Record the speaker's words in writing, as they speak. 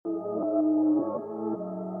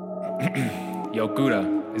Yo,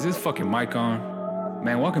 Guda, is this fucking mic on?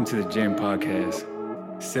 Man, welcome to the Gym Podcast.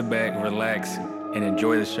 Sit back, relax, and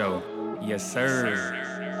enjoy the show. Yes, sir.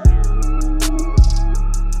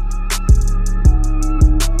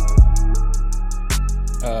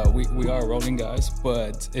 We are rolling, guys,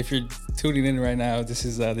 but if you're tuning in right now, this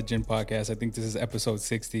is the Gym Podcast. I think this is episode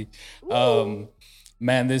 60.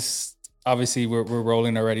 Man, this obviously we're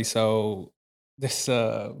rolling already. So this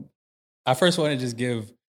I first want to just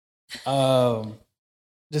give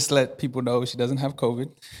just let people know she doesn't have COVID.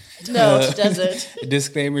 No, she doesn't.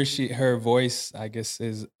 Disclaimer: her voice, I guess,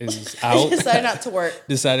 is out. Decided not to work.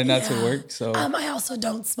 Decided not to work. So I also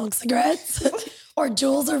don't smoke cigarettes or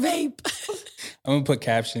Juuls or vape. I'm gonna put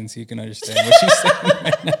captions so you can understand what she's saying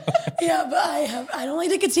right now. Yeah, but I don't like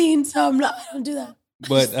nicotine, so I don't do that.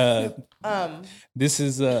 But this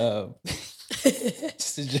is Janelle.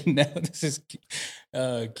 This is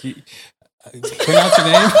pronounce your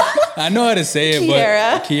name. I know how to say it,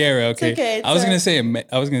 but Kiera. Okay, okay, I was gonna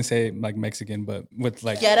say like Mexican, but with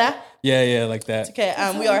like Kiera. Yeah, like that. It's okay.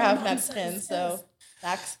 We are half Mexican, so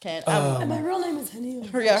Mexican. And my real name is Hanil.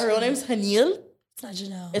 Her real name's Hanil. It's not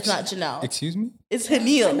Janelle. It's not Janelle. Excuse me? It's I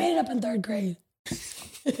Hanil. made it up in third grade.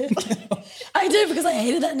 I did because I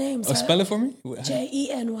hated that name. So spell it for me.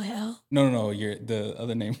 Jenyl. No. You're the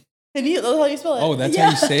other name. Hanil. That's how you spell it. Oh, that's how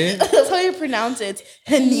you say it. That's how you pronounce it. It's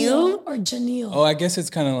Hanil or Janil. Oh, I guess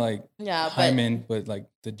it's kind of like Hyman, but like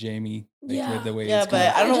the Jamie. Like Yeah. the way yeah, it's but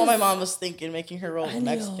kinda, I don't know what my mom was thinking, making her roll Hanil.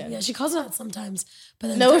 Mexican. Yeah, she calls it that sometimes. But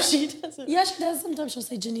then No, she doesn't. Yeah, she does. Sometimes she'll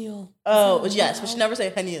say Janil. Oh, yes, but she never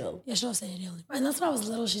say Hanil. Yeah, she don't say Janil. And that's when I was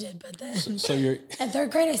little, she did. But then So you're in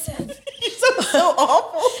third grade, I said. You sound so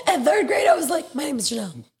awful. In third grade, I was like, my name is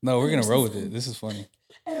Janelle. No, we're gonna roll with it. This is funny.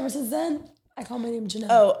 And ever since then, I call my name Janelle.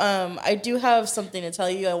 Oh, I do have something to tell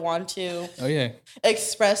you. I want to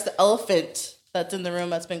express the elephant that's in the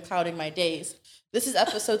room that's been clouding my days. This is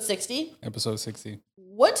episode 60. Episode 60.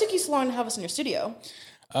 What took you so long to have us in your studio?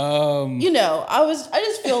 I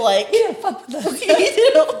just feel like Yeah, fuck with us.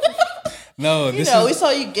 We saw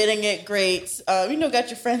you getting it great. Got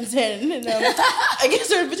your friends in, and I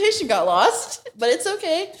guess our invitation got lost, but it's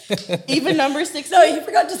okay. Even number 60. No, you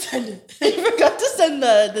forgot to send it. You forgot to send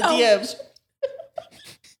the DM.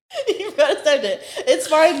 You forgot to send it. It's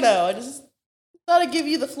fine though. I just thought I'd give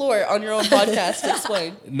you the floor on your own podcast to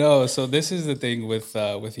explain. No, so this is the thing with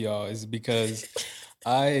y'all is because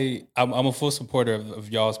I'm a full supporter of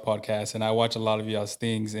y'all's podcast, and I watch a lot of y'all's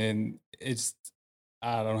things, and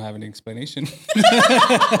I don't have an explanation. You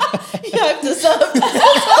hyped us up.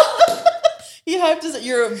 You hyped us up.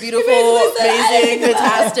 You're beautiful, amazing,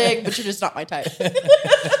 fantastic, but you're just not my type.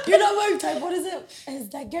 You're not my type. What is it? Is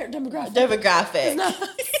that demographic? Demographic.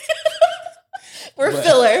 We're But-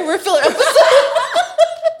 filler. We're filler episode.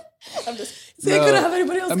 I'm just. See, I couldn't have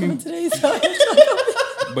anybody else coming today, so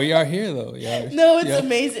But y'all here though. No, it's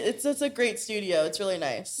amazing. It's a great studio. It's really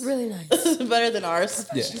nice. really nice. This is better than our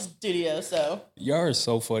Yeah. studio. So Y'all are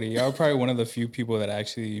so funny. Y'all are probably one of the few people that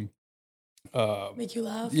actually Make you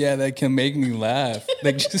laugh. yeah, that can make me laugh.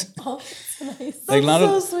 Like just Oh, that's nice. like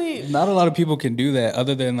that's so sweet. not a lot of people can do that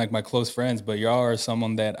other than like my close friends, but y'all are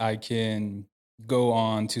someone that I can go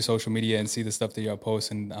on to social media and see the stuff that y'all post,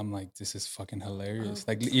 and I'm like, this is fucking hilarious.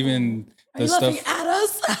 Like even Are the you stuff. laughing at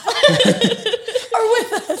us or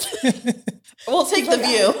with us? We'll take the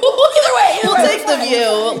view. Either way, We'll take the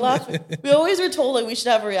view. We always were told like we should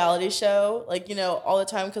have a reality show, like all the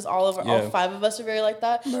time, because all 5 of us are very like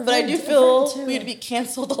that. We're But I very do feel different, too. we'd be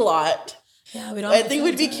canceled a lot. Yeah, we don't. I think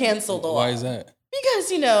we'd be canceled a lot. Why is that? Because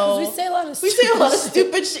We say a lot of. we say a lot of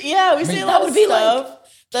stupid shit. Yeah, we say a lot of stuff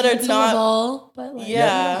that are not. cancelable, but like,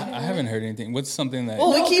 Yeah. I haven't heard anything. What's something that?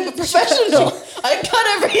 Well, we keep it professional. I cut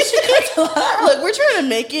everything. Look, we're trying to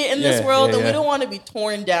make it in this world, and we don't want to be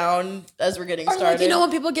torn down as we're getting Or started. like,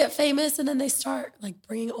 when people get famous and then they start like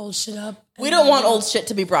bringing old shit up. We don't want old shit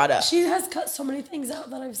to be brought up. She has cut so many things out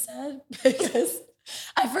that I've said because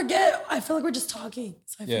I forget. I feel like we're just talking,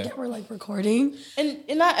 so I forget we're like recording. And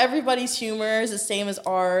not everybody's humor is the same as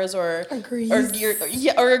ours, or Agrees. or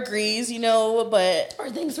agrees, but Or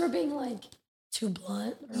things were being like too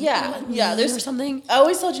blunt. Or yeah, there's or something. I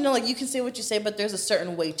always told you you can say what you say, but there's a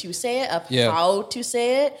certain way to say it, how to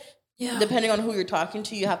say it. Yeah. Depending on who you're talking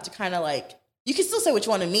to, you have to kind of you can still say what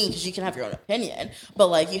you want to mean because you can have your own opinion,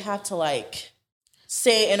 but you have to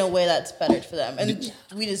say it in a way that's better for them. And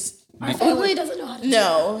we just. Our family doesn't know how to do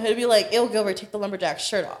No, it'd be like, "Ew, Gilbert, take the lumberjack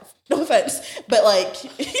shirt off." No offense, but I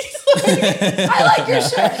like your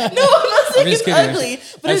shirt. no, I'm not saying just it's kidding. ugly,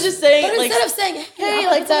 but I was just saying, But instead of saying, hey,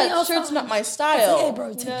 I'll put something that else shirt's on, not my it's style. like, hey,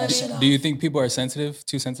 bro, take that shit off. Do you think people are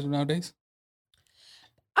too sensitive nowadays?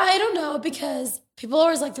 I don't know, because people are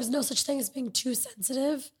always like, there's no such thing as being too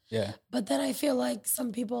sensitive. Yeah. But then I feel like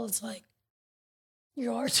some people, it's like,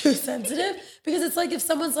 you are too sensitive. Because it's like if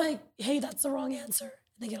someone's like, hey, that's the wrong answer,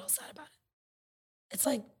 they get all sad about it. It's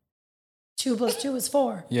like 2 + 2 is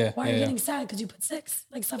 4. Yeah. Why are you getting sad because you put 6?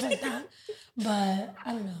 Like stuff like that. But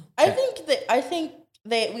I don't know. I think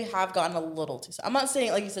we have gotten a little too. I'm not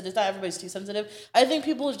saying, like you said, it's not everybody's too sensitive. I think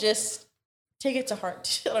people just take it to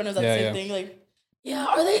heart. I don't know if that's the same thing. Like, yeah,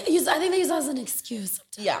 or I think they use that as an excuse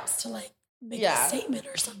sometimes to like make a statement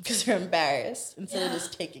or something. Because they're embarrassed instead of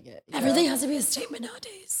just taking it. Everything has to be a statement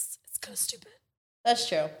nowadays. It's kind of stupid. That's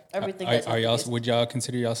true. Everything. Would y'all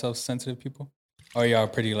consider yourselves sensitive people? Or are y'all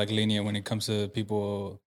pretty like lenient when it comes to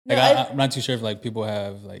people? Like No, I'm not too sure if like people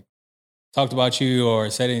have like talked about you or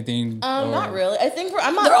said anything. Not really. I think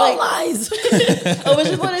I'm not. They're all like, lies. I was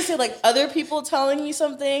just want to say, like, other people telling me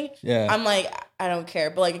something. Yeah. I'm like, I don't care.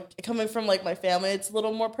 But like coming from like my family, it's a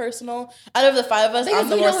little more personal. Out of the 5 of us, I'm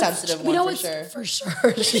the more sensitive one for sure. For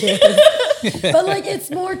sure, she is. But like, it's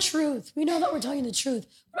more truth. We know that we're telling the truth.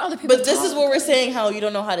 But other people. But this is what we're saying: how you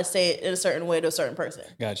don't know how to say it in a certain way to a certain person.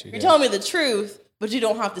 Got you. You're telling me the truth, but you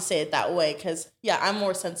don't have to say it that way. Because I'm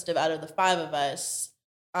more sensitive out of the 5 of us.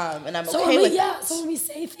 And I'm okay with that. So when we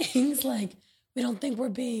say things like we don't think we're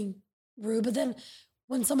being rude, but then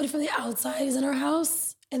when somebody from the outside is in our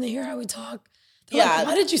house and they hear how we talk, they're like,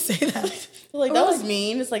 why did you say that? They're like, that was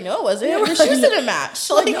mean. It's like, no, it wasn't. Yeah, Your shoes didn't match.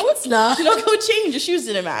 Like, no, it's not. You don't go change. Your shoes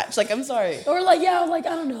didn't match. Like, I'm sorry. Or like, I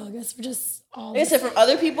don't know. I guess we're just all. Like I said, from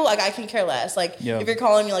other people, like I can care less. Like if you're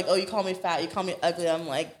calling me like, oh, you call me fat, you call me ugly, I'm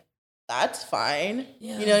like, that's fine.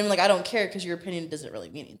 Yeah. You know what I mean? Like, I don't care because your opinion doesn't really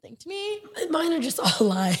mean anything to me. Mine are just all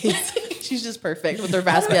lies. She's just perfect with her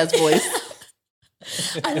raspy ass voice.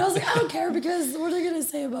 I know. I was like, I don't care because what are they gonna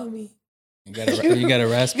say about me? You got a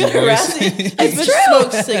raspy voice. It's true.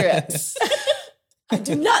 Smoke cigarettes. I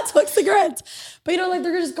do not smoke cigarettes. But like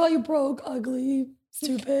they're gonna just call you broke, ugly,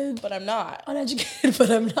 stupid. But I'm not. Uneducated,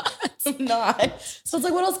 but I'm not. I'm not. So it's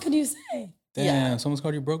like, what else could you say? Damn, someone's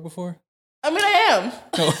called you broke before? I mean, I am.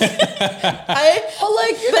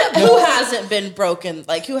 Who hasn't been broken?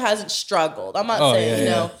 Like, who hasn't struggled? I'm not saying,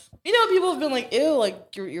 you know, people have been like, ew,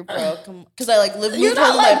 like, you're broke. Because I, like, moved home with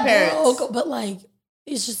my parents. Broke, but, like,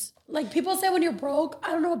 it's just, like, people say when you're broke, I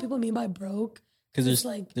don't know what people mean by broke. Because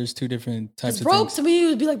there's 2 different types of broke things. To me, it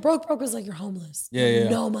would be like, broke was like you're homeless. Yeah.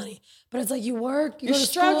 No money. But it's like you work, you're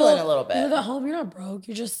struggling a little bit. You live at home, you're not broke.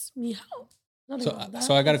 You just need help.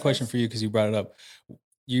 So I got a question for you because you brought it up.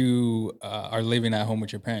 You are living at home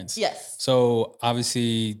with your parents. Yes. So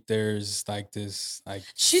obviously there's like this like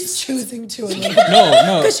she's choosing to.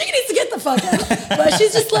 No. Because she needs to get the fuck out. But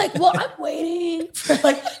she's just like, well, I'm waiting for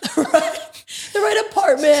like the right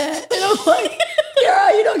apartment. And I'm like,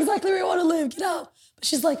 yeah, you know exactly where you want to live. Get out. But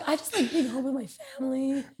she's like, I just like being home with my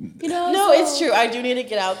family. You know? No, it's true. I do need to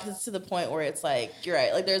get out because it's to the point where it's like, you're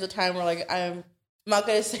right. Like there's a time where like I'm not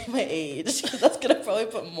going to say my age because that's going to probably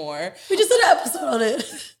put more. We just did an episode on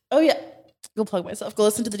it. Oh, yeah. Go plug myself. Go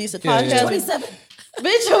listen to the Decent podcast. Yeah. 27.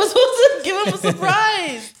 Bitch, I was supposed to give him a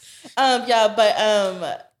surprise.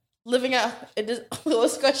 Living out. What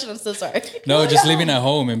was the question? I'm so sorry. No, just living at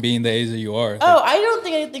home and being the age that you are. Oh, I don't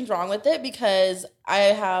think anything's wrong with it because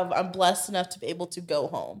I'm blessed enough to be able to go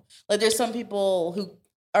home. Like there's some people who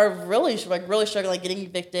are really struggling, like getting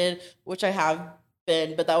evicted, which I have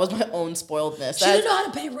been, but that was my own spoiledness. She didn't know how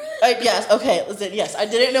to pay rent. Yes, okay, listen, yes, I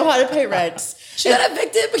didn't know how to pay rent. She got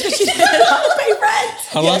evicted because she didn't know how to pay rent.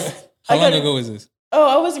 How long ago was this? Oh,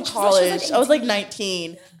 I was in college. I was like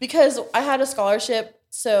 19 because I had a scholarship.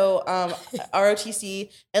 So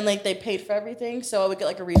ROTC, and like they paid for everything, so I would get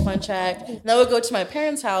like a refund check, and I would go to my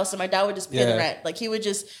parents' house, and my dad would just pay the rent. Like he would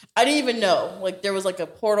I didn't even know, like there was like a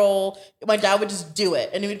portal. My dad would just do it,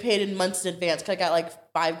 and he would pay it in months in advance because I got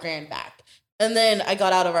like $5,000 back. And then I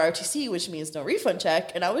got out of ROTC, which means no refund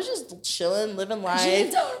check, and I was just chilling, living life. She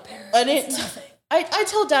didn't tell her parents. I didn't. I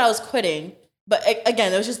told Dad I was quitting, but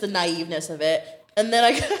again, it was just the naiveness of it. And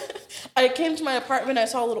then I came to my apartment, I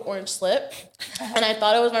saw a little orange slip, and I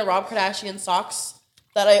thought it was my Rob Kardashian socks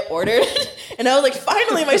that I ordered. And I was like,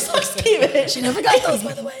 finally, my socks came in. She never got those,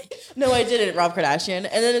 by the way. No, I didn't, Rob Kardashian. And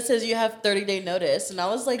then it says you have 30-day notice. And I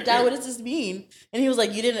was like, Dad, what does this mean? And he was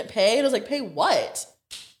like, you didn't pay? And I was like, pay what?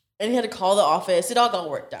 And he had to call the office. It all got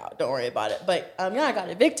worked out. Don't worry about it. But I got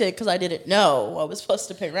evicted because I didn't know I was supposed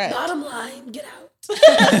to pay rent. Bottom line, get out.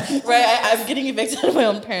 Right, I'm getting evicted out of my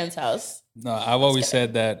own parents' house. No, I've always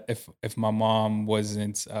said that if my mom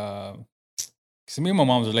wasn't, because me and my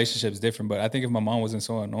mom's relationship is different, but I think if my mom wasn't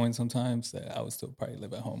so annoying sometimes, that I would still probably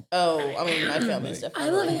live at home. Oh, I mean, my family's different.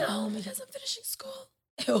 I'm living at home because I'm finishing school.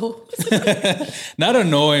 Ew. Not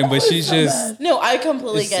annoying, but she's so just bad. No, I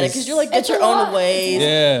completely It's get it just- because you're like, get It's your a lot. own ways.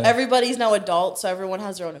 Yeah. Everybody's now adult, so everyone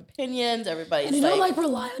has their own opinions. Everybody's And you like, don't like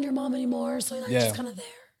rely on your mom anymore, so you're like Yeah. just kind of there.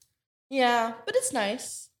 yeah, but it's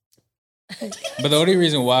nice. But the only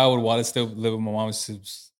reason why I would want to still live with my mom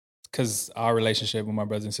is because our relationship with my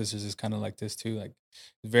brothers and sisters is kind of like this too, like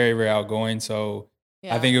very, very outgoing. So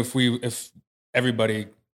Yeah. I think if everybody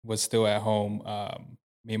was still at home,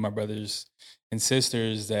 me and my brothers and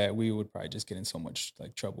sisters, that we would probably just get in so much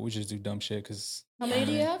like trouble. We just do dumb shit. Because How many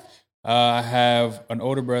do you have? I have an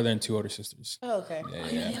older brother and 2 older sisters. Oh, okay. Yeah, You're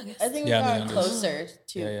yeah. the youngest. I think we've Yeah, I'm gotten the youngest. closer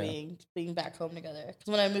to Yeah, yeah. being back home together. Because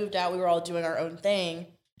when I moved out, we were all doing our own thing.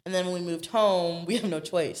 And then when we moved home, we have no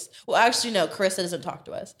choice. Well, actually, no. Carissa doesn't talk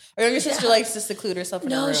to us. Our younger sister likes to seclude herself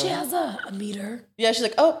in a No, room. she has a meter. Yeah, she's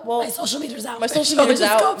like, oh, well, My social meter's out. my social So meter's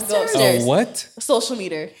just out. go and go upstairs. upstairs. Oh, what? Social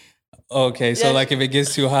meter. Okay, so Yeah. like if it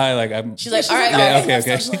gets too high, like I'm. She's like, She's all right, like, Yeah, guys. okay, I'm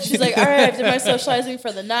okay. socializing. She's like, all right, I did my socializing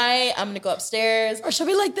for the night. I'm going to go upstairs. Or she'll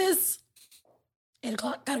be like this. 8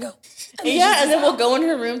 o'clock, gotta go. Yeah, and then we'll go in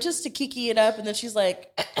her room just to kiki it up. And then she's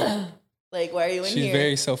like, like, why are you in She's here?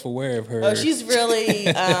 very self-aware of her. Oh, she's really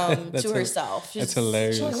That's to a- herself. She's That's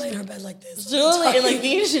hilarious. She'll like lay in her bed like this. Totally, and like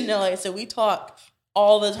me and Chanel, like I said, we talk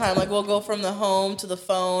all the time. Like we'll go from the home to the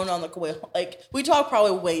phone on the way. Like we talk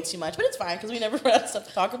probably way too much, but it's fine because we never run out of stuff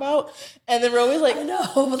to talk about. And then we're always like, I know,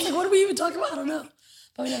 but like, what do we even talk about? I don't know.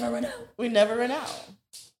 But we never run out. we never run out.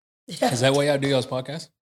 Yeah. Is that why y'all do y'all's podcast?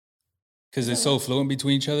 Because it's so fluent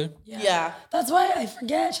between each other? Yeah. That's why I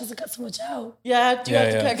forget. She has to cut so much out. Yeah, I do Yeah, have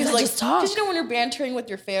to yeah. cut because I like just talk. because you know when you're bantering with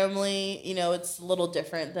your family, you know it's a little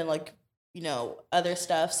different than like you know other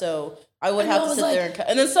stuff. So I would I know, have I to was sit like, there and cut.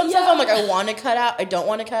 And then some stuff I'm like I yeah. want to cut out. I don't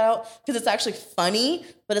want to cut out because it's actually funny,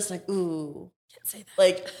 but it's like ooh, Can't say that.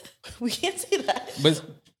 like we can't say that.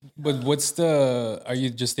 But what's the? Are you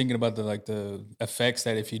just thinking about the effects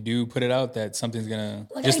that if you do put it out, that something's gonna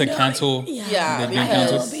Like, just I the know- cancel? Yeah, the because-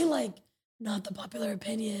 cancel? it'll be like not the popular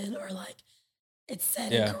opinion or like it's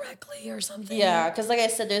said Yeah. incorrectly or something. Yeah, because like I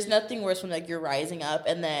said, there's nothing worse when like you're rising up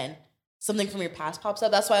and then something from your past pops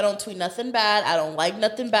up. That's why I don't tweet nothing bad. I don't like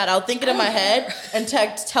nothing bad. I'll think it in my head and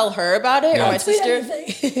tell her about it Yeah. or my I'll tweet sister.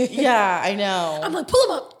 anything. Yeah, I know. I'm like, pull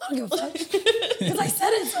them up. I don't give a fuck. Because I said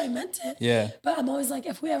it, so I meant it. Yeah. But I'm always like,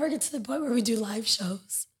 if we ever get to the point where we do live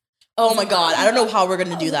shows, Oh my god, I don't know how we're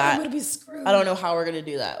gonna I do was like, I'm that. gonna be screwed. I don't know how we're gonna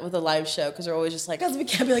do that with a live show because we're always just like, Because we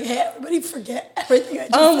can't be like, hey, everybody forget everything I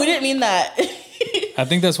just we said. didn't mean that. I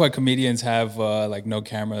think that's why comedians have like no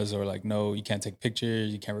cameras or like no, you can't take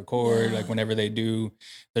pictures, you can't record like whenever they do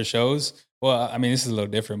their shows. Well, I mean, this is a little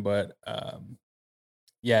different, but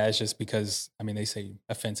yeah, it's just because I mean they say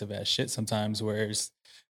offensive ass shit sometimes. Whereas,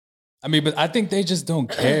 I mean, but I think they just don't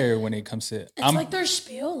care when it comes to. It's like their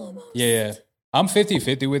spiel almost. Yeah, I'm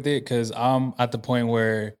 50-50 with it because I'm at the point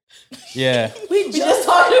where, yeah, We we just just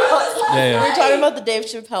talked about Yeah. we were talking about the Dave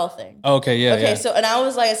Chapelle thing. okay, yeah, Okay, yeah. so and I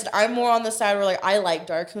was like, I said, I'm more on the side where like I like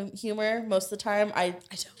dark humor most of the time. I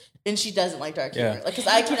don't. And she doesn't like dark Yeah. humor, like because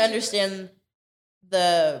I can understand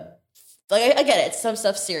the like I get it. Some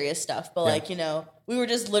stuff, serious stuff, but Yeah. like you know, we were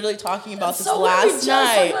just literally talking about That's this so weird. We last just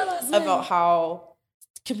talked night about it last night. about how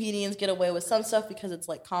comedians get away with some stuff because it's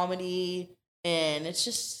like comedy, and it's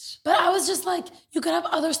just But I was just like, you could have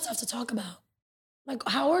other stuff to talk about. Like,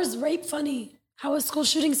 how is rape funny? How is school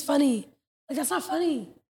shootings funny? Like, that's not funny.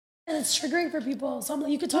 And it's triggering for people. So I'm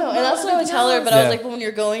like, you could talk no, about and that's what I would everything tell her. else. But I Yeah. was like, but when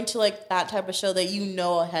you're going to like that type of show that you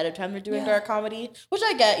know ahead of time they're doing Yeah. dark comedy, which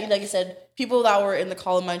I get. Like I said, people that were in the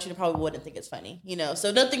call of mine probably wouldn't think it's funny, you know.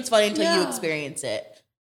 So nothing's funny until you Yeah. experience it.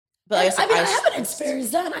 But like I said, I mean, I haven't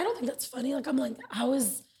experienced that, and I don't think that's funny. Like, I'm like, how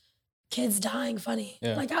is kids dying funny?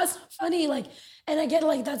 Yeah. Like, that's not funny. Like, and I get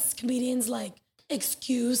like that's comedians like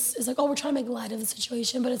excuse is like, oh, we're trying to make light of the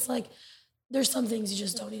situation, but it's like there's some things you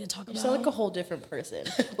just don't need to talk You about. sound like a whole different person.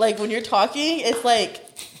 Like when you're talking, it's like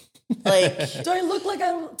Do I look like I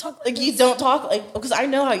don't talk like, you this? don't talk like because I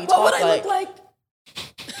know how you What talk. would I like look like?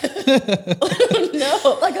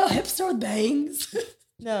 no, Like a hipster with bangs.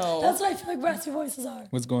 no, That's what I feel like raspy voices are.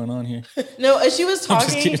 What's going on here? no. And she was I'm just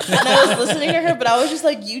talking, kidding. and I was listening to her, but I was just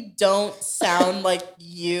like, you don't sound like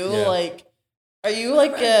you. Yeah. Like, are you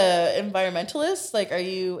like a environmentalist? Like, are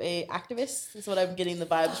you a activist? Is what I'm getting the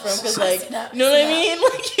vibes from. Because I like, see that, you know what I I see mean?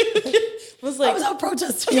 Like, you was I like, was out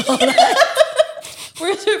protesting all that.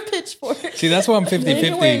 where's your pitchfork? See, that's why I'm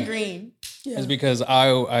You're wearing 50-50. green. Is because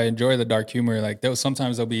I enjoy the dark humor. Like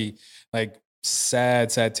sometimes there'll be like sad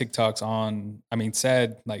TikToks on. I mean,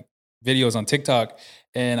 sad like videos on TikTok,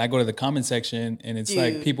 and I go to the comment section, and it's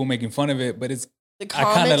like Dude. people making fun of it, but it's The I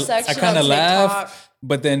comment kinda- section I kinda on laugh. TikTok.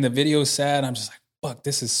 but then the video's sad. I'm just like, fuck,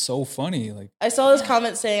 this is so funny. Like I saw this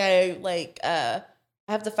comment saying I like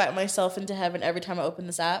I have to fight myself into heaven every time I open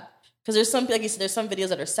this app. Because there's some, like you said, there's some videos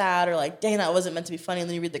that are sad or like, dang, that wasn't meant to be funny. And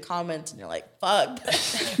then you read the comments and you're like, fuck,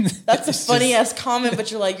 that's a funny ass comment. But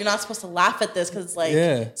you're like, you're not supposed to laugh at this because it's like,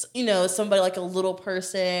 you know, somebody like a little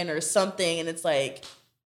person or something. And it's like,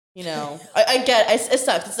 you know, it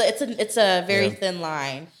sucks. It's a very thin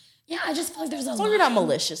line. Yeah, I just feel like there's a line. As long as you're not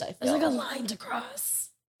malicious, I feel. There's like a line to cross.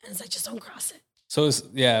 And it's like, just don't cross it. So it's,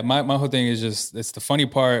 my whole thing is just, it's the funny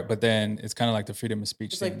part, but then it's kind of like the freedom of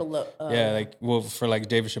speech It's thing. like below. For like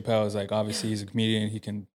David Chapelle is like, obviously he's a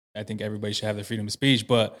comedian. I think everybody should have the freedom of speech,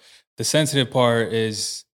 but the sensitive part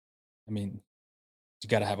is, I mean, you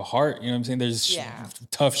got to have a heart. You know what I'm saying? There's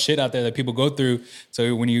tough shit out there that people go through.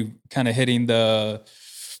 So when you kind of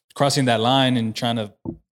crossing that line and trying to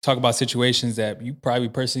talk about situations that you probably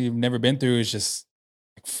personally have never been through, it's just,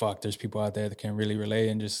 fuck, there's people out there that can really relate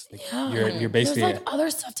and just like, you're basically there's like other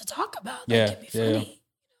stuff to talk about that can be funny.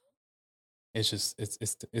 It's just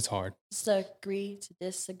it's hard. Just agree to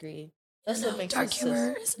disagree. That's what makes dark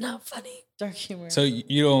humor is not funny. Dark humor. So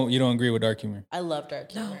you don't agree with dark humor? I love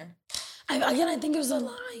dark humor. I think there's a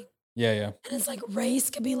line. Yeah. And it's like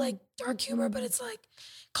race could be like dark humor, but it's like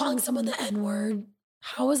calling someone the N-word.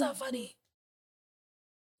 How is that funny?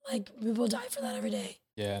 Like people die for that every day.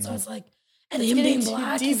 Yeah. So it's like, and him being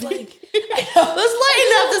black is like, let's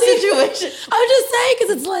lighten up the situation. I'm just saying,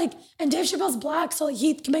 because it's like, and Dave Chappelle's black, so like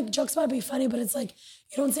he can make jokes about it, be funny, but it's like,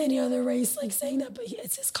 you don't see any other race like saying that, but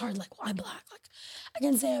it's his card, like, well, I'm black. Like, I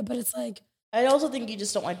can say it, but it's like. I also think you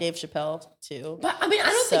just don't like Dave Chappelle, too. But I mean, I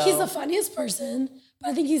don't think he's the funniest person, but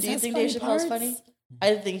I think he's. Do you think Dave Chappelle's funny?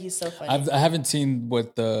 I think he's so funny. I haven't seen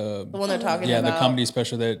what the one they're talking about. Yeah, the comedy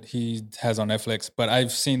special that he has on Netflix, but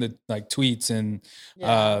I've seen the like tweets and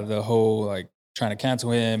the whole like trying to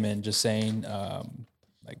cancel him and just saying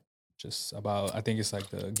like just about, I think it's like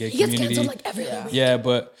the gay community. He gets canceled like every week. Yeah,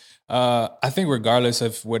 but I think regardless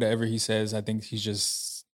of whatever he says, I think he's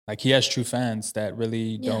just like, he has true fans that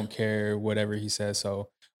really don't care whatever he says. So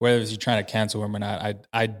whether he's trying to cancel him or not,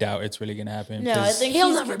 I doubt it's really gonna happen. No, I think he'll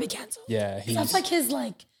never be canceled. Yeah, that's like his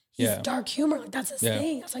dark humor. Like that's his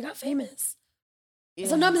thing. That's like got famous. Yeah.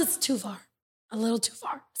 Sometimes it's too far, a little too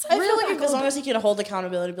far. Like, I feel like as long as he can hold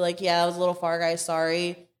accountability, be like, yeah, I was a little far, guys.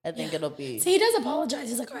 Sorry. I think it'll be. See, he does apologize.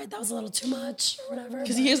 He's like, all right, that was a little too much or whatever.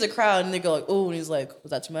 Because he hears the crowd and they go like, oh, and he's like, was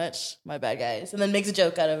that too much? My bad, guys. And then makes a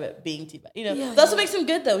joke out of it being too bad. You know, that's what makes him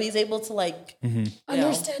good though. He's able to like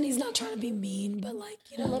understand. He's not trying to be mean, but like,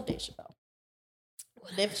 you know. I love Dave Chappelle.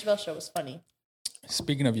 The Dave Chappelle show was funny.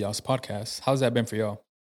 Speaking of y'all's podcast, how's that been for y'all?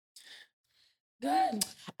 Good.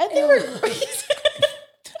 I think we're.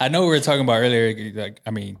 I know we were talking about earlier. Like, I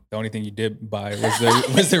mean, the only thing you did buy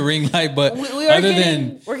was the ring light, but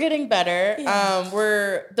we're getting better. Yeah.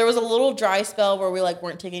 There was a little dry spell where we like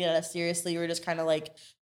weren't taking it as seriously. We were just kind of like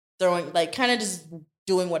throwing, like kind of just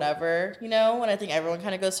doing whatever, you know. And I think everyone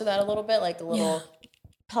kind of goes through that a little bit, like a little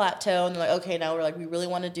plateau, and they're like, okay, now we're like, we really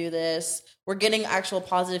want to do this. We're getting actual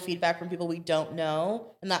positive feedback from people we don't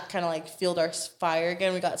know, and that kind of like fueled our fire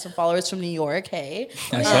again. We got some followers from New York. Hey,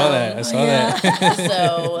 I saw that.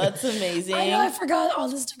 So that's amazing. I know. I forgot all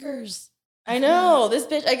the stickers. I know this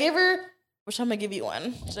bitch. I gave her. Which I'm gonna give you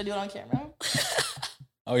one. Should I do it on camera?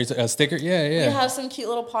 Oh, a sticker? Yeah. We have some cute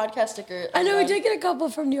little podcast stickers. I know we did get a couple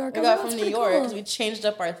from New York. We got from New York because we changed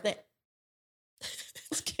up our thing.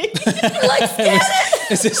 Like scan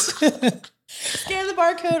it. Scan the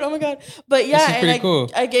barcode. Oh my god! But yeah, and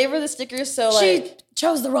cool. I gave her the stickers. So she like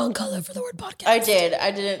chose the wrong color for the word podcast. I did.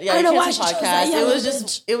 I didn't. Yeah, I know why she chose that. It was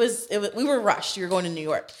just. It was. We were rushed. We were going to New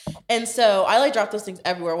York, and so I like drop those things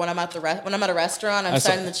everywhere. When I'm at when I'm at a restaurant, I'm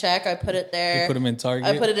signing the check. I put it there. You put them in Target.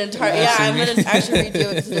 I put it in Target. Yeah, I'm gonna actually redo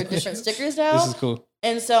it because they're different stickers now. This is cool.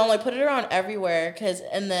 And so I'm like, put it around everywhere,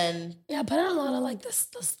 and then put it on a lot of like the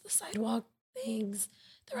sidewalk things.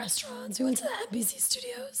 The restaurants. We went to the NBC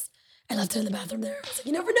studios. I left it in the bathroom there. I was like,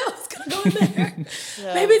 you never know, it's gonna go in there.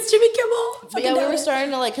 Maybe it's Jimmy Kimmel. But yeah, we were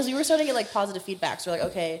starting to like, because we were starting to get like positive feedback. So we're like,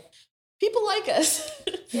 okay, people like us.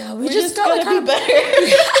 Yeah, we just gotta be better.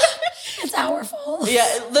 It's our fault. Yeah,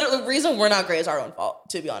 literally, the reason we're not great is our own fault,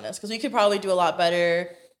 to be honest. Because we could probably do a lot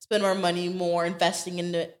better, spend more money, more investing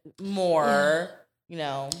in it more. Yeah. You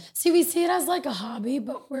know. See, we see it as like a hobby,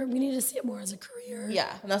 but we need to see it more as a career. Yeah,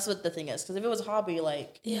 and that's what the thing is. Because if it was a hobby,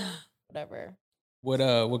 like whatever.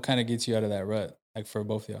 What kind of gets you out of that rut? Like for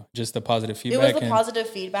both of y'all, just the positive feedback. It was the positive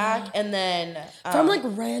feedback, and then from like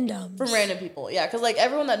random people. Yeah, because like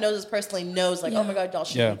everyone that knows us personally knows like, oh my god, y'all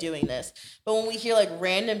should be doing this. But when we hear like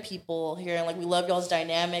random people here and like we love y'all's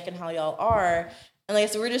dynamic and how y'all are, and like I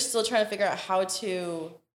said, we're just still trying to figure out how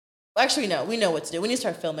to. Actually, no, we know what to do. We need to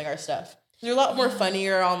start filming our stuff. They're a lot more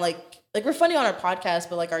funnier on like like we're funny on our podcast,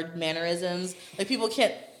 but like our mannerisms, like people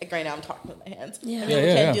can't. Like right now, I'm talking with my hands. Yeah. And people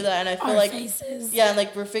can't do that, and I feel Our like faces. yeah, and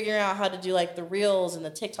like we're figuring out how to do like the reels and the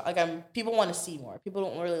TikTok. Like people want to see more. People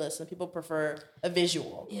don't really listen. People prefer a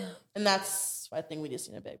visual. Yeah. And that's I think we just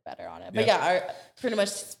need to be better on it. But yeah, pretty much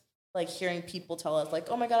like hearing people tell us like,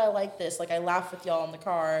 oh my God, I like this. Like I laugh with y'all in the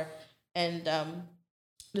car, and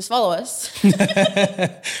just follow us.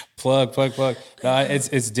 plug. No,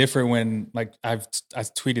 it's different when like I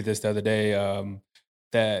tweeted this the other day.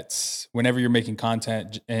 That whenever you're making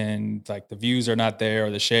content and like the views are not there or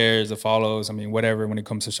the shares, the follows, I mean, whatever, when it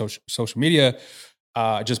comes to social media,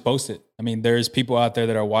 just post it. I mean, there's people out there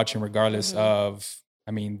that are watching regardless of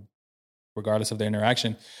the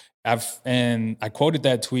interaction. I quoted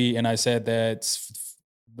that tweet and I said that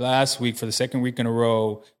last week for the second week in a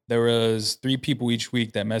row, there was 3 people each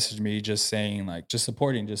week that messaged me just saying like, just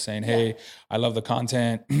supporting, just saying, hey, I love the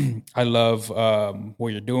content. I love what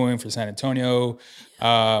you're doing for San Antonio.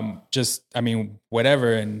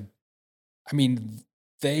 Whatever. And I mean,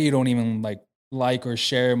 they don't even like or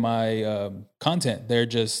share my content.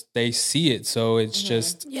 They see it. So it's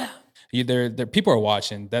just, either people are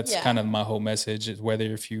watching. That's kind of my whole message is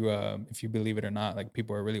whether if you believe it or not, like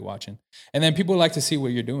people are really watching. And then people like to see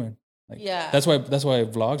what you're doing. Like, that's why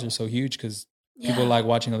vlogs are so huge because people like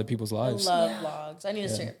watching other people's lives. I love vlogs. I need to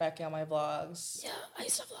start back on my vlogs. Yeah, I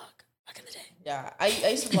used to vlog back in the day. Yeah, I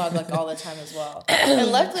used to vlog like all the time as well.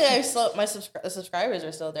 And luckily, the subscribers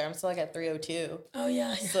are still there. I'm still like at 302. Oh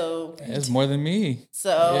yeah. So it's more than me.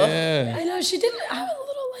 So I know she did. I was a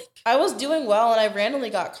little like. I was doing well, and I randomly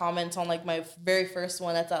got comments on like my very first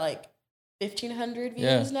one that's at like 1,500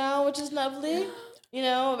 views now, which is lovely. You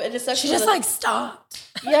know, it just she just like stopped.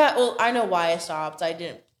 Yeah, well, I know why I stopped. I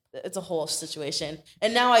didn't. It's a whole situation,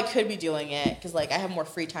 and now I could be doing it because like I have more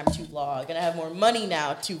free time to vlog, and I have more money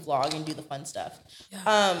now to vlog and do the fun stuff.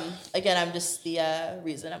 Yeah. Again, I'm just the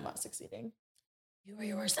reason I'm not succeeding. You are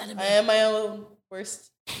your worst enemy. I am my own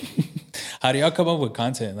worst. How do y'all come up with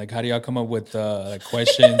content? Like, how do y'all come up with like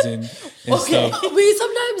questions and stuff? We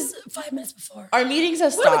sometimes 5 minutes before our meetings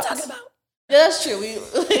have stopped. What are we talking about? Yeah, that's true. We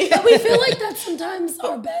feel like that's sometimes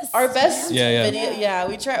our best video. Yeah,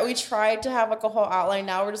 we tried to have like a whole outline.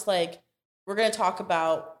 Now we're just like we're gonna talk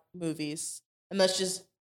about movies and let's just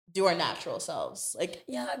do our natural selves. Like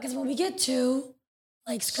because when we get to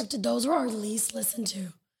like scripted, those were our least listened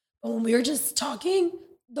to. But when we were just talking,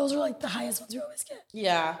 those are like the highest ones we always get.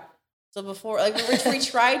 Yeah. So before, like we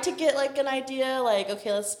tried to get like an idea, like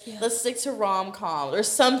okay, let's stick to rom-com or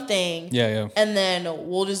something. Yeah. And then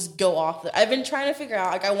we'll just go off. I've been trying to figure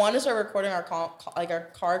out, like I want to start recording our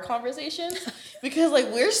car conversations because like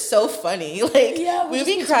we're so funny. Like we've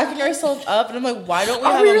been cracking ourselves up, and I'm like, why don't we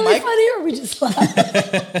have a mic? Funny or we just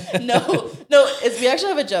laugh? No, we actually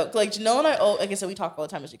have a joke. Like Janelle and I, like I said, we talk all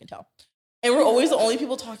the time, as you can tell, and we're always the only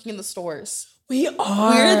people talking in the stores. We are.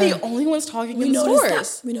 We're the only ones talking in the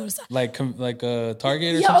stores. We noticed that. Like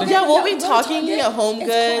Target or something? Yeah, we'll be talking at Home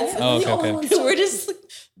Goods. Okay. We're just like,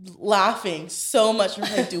 laughing so much. We're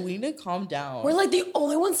like, do we need to calm down? We're like the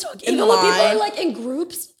only ones talking. Even when people are like in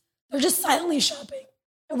groups, they're just silently shopping.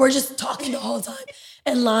 And we're just talking the whole time.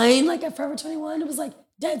 In line, like at Forever 21, it was like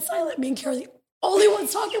dead silent. Me and Kara, the only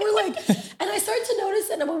ones talking. We're like, and I started to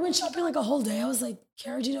notice it. And when we went shopping like a whole day, I was like,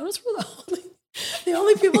 Kara, do you notice we're the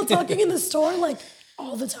only people talking in the store like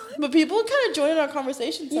all the time? But people kind of join in our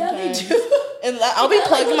conversation sometimes. Yeah, they do. And I'll be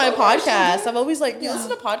plugging my podcast. I'm always like, you listen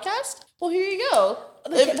to podcast? Well, here you go.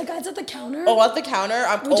 The guys at the counter. Oh, at the counter,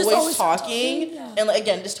 I'm always talking. Yeah. And like,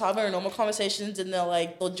 again, just talking our normal conversations, and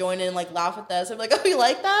they'll join in and like laugh with us. I'm like, oh, you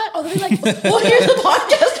like that? Oh, they'll be like, well, here's the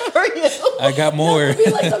podcast for you. I got more. No,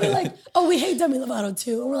 they'll be like, oh, we hate Demi Lovato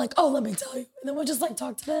too. And we're like, oh, let me tell you. And then we'll just like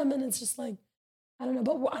talk to them, and it's just like, I don't know,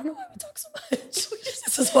 but I don't know why we talk so much.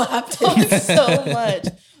 This is what happens. Talk so much.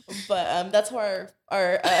 But that's our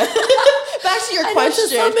back to your question.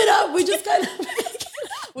 To sum it up, we just kind of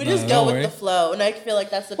we just go with the flow, and I feel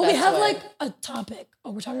like that's the best way. We have like a topic.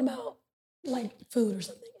 Oh, we're talking about like food or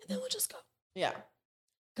something, and then we'll just go. Yeah.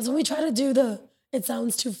 Because when we try to do it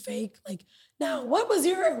sounds too fake. Like, now, what was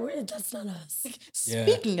that's not us.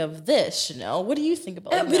 Speaking of this, Chanel, what do you think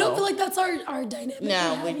about it? We don't feel like that's our dynamic.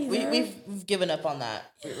 No, we've given up on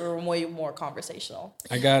that. We're way more conversational.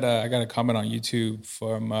 I got a comment on YouTube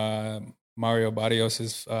from Mario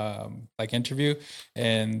Barrios's interview,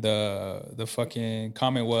 and the fucking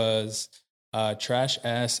comment was trash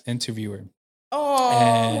ass interviewer.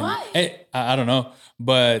 Oh, why? I don't know,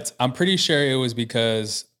 but I'm pretty sure it was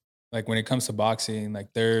because like when it comes to boxing,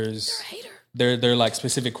 like they're a hater. They're like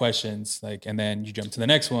specific questions, like, and then you jump to the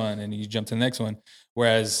next one, and you jump to the next one.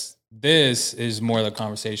 Whereas this is more the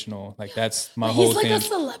conversational, like that's my whole thing. He's like a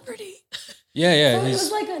celebrity. Yeah. So it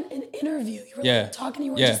was like an interview. You were like talking,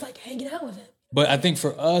 you weren't just like hanging out with him. But I think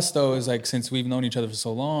for us though, is like since we've known each other for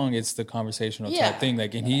so long, it's the conversational type thing.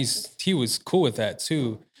 Like, and he was cool with that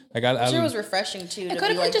too. Like I'm sure it was refreshing too. I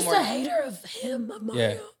could have been just a hater of him, of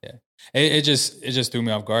Mario. Yeah. It just threw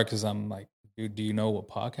me off guard because I'm like, dude, do you know what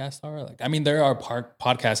podcasts are? Like, I mean, there are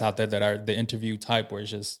podcasts out there that are the interview type where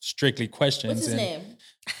it's just strictly questions. What's his name?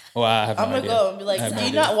 Well, I have no I'm gonna idea. go and be like, do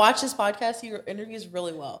you not watch his podcast? He interviews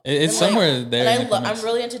really well. It's somewhere there. And I'm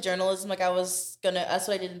really into journalism. Like that's what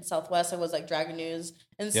I did in Southwest. I was like Dragon News.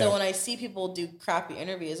 And so when I see people do crappy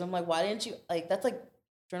interviews, I'm like, why didn't you that's like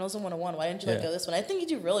Journalism 101. Why didn't you go this one? I think you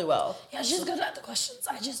do really well. Yeah, she's good at the questions.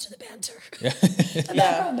 I just do the banter. Yeah. The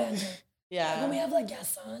background banter. Yeah. Like when we have like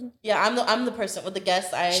guests on. Yeah, I'm the person with the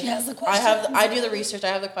guests. She has the questions. I do the research. I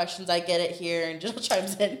have the questions. I get it here, and Jill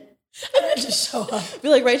chimes in. And I just show up. Be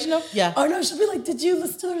like, right, Janelle? Yeah. Oh no, she'll be like, did you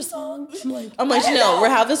listen to her song? I'm like, Janelle, we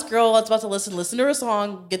have this girl that's about to listen to her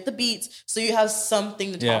song, get the beats, so you have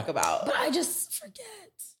something to talk about. But I just forget.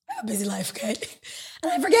 I have a busy life, okay?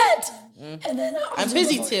 And I forget. And then I'm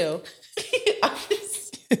busy too. I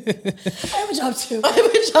have a job too.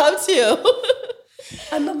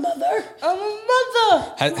 I'm a mother.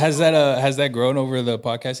 Has that grown over the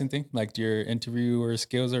podcasting thing? Like your interviewer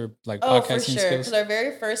skills or like podcasting for sure. skills? Because our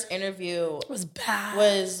very first interview was bad.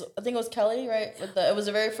 I think it was Kelly, right? It was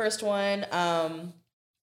the very first one.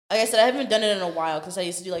 Like I said, I haven't done it in a while because I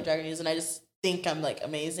used to do like Dragon News, and I just think I'm like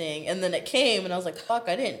amazing. And then it came, and I was like, fuck,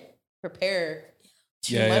 I didn't prepare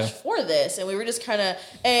too much for this. And we were just kind of,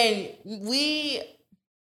 and we,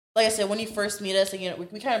 like I said, when you first meet us, like, you know,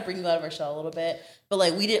 we kind of bring you out of our shell a little bit. But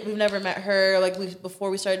like we've never met her. Like before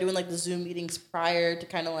we started doing like the Zoom meetings prior to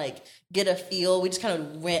kind of like get a feel, we just kind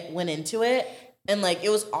of went into it, and like it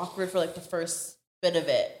was awkward for like the first bit of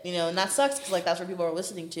it, you know, and that sucks because like that's where people are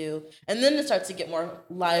listening to, and then it starts to get more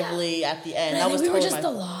lively at the end. And that was totally just a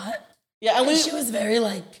lot. Yeah, and she was very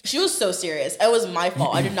like, she was so serious. It was my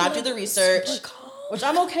fault. I did not do the research, which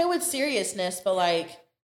I'm okay with seriousness, but like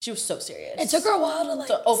she was so serious. It took her a while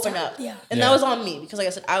to open up. Yeah, and that was on me because like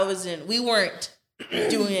I said, we weren't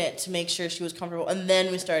doing it to make sure she was comfortable, and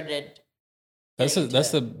then we started. That's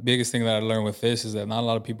the biggest thing that I learned with this is that not a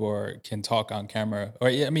lot of people can talk on camera. Or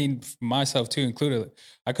I mean, myself too included.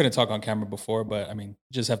 I couldn't talk on camera before, but I mean, you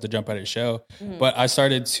just have to jump at a show. Mm-hmm. But I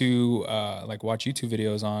started to like watch YouTube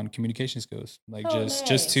videos on communication skills, like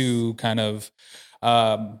just to kind of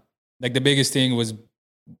like the biggest thing was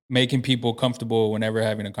making people comfortable whenever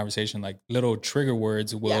having a conversation. Like little trigger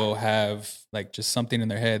words will have like just something in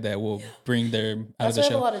their head that will bring them out of the show.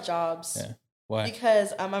 I have a lot of jobs. Yeah. Why?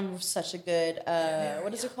 Because I'm such a good,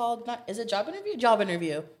 what is it called? Is it job interview? Job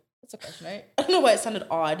interview. That's a question, right? I don't know why it sounded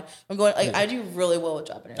odd. I'm going, like, I do really well with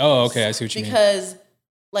job interviews. Oh, okay. I see what you mean. Because,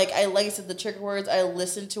 like I said, the trigger words, I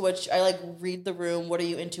listen to I like read the room. What are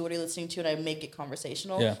you into? What are you listening to? And I make it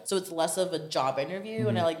conversational. Yeah. So it's less of a job interview,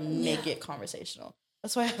 and I like make it conversational.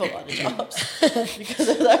 That's why I have a lot of jobs. Because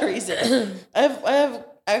of that reason. I have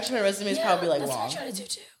actually, my resume is probably like long. That's what I try to do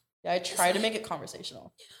too. Yeah, I try to make it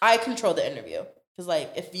conversational. I control the interview. Because,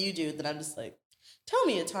 like, if you do, then I'm just like, tell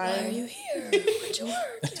me a time. Why are you here? Where'd you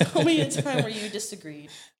work? Tell me a time where you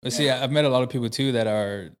disagreed. But see, I've met a lot of people, too, that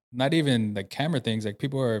are not even, like, camera things. Like,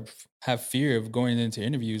 people have fear of going into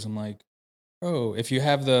interviews. I'm like, bro, if you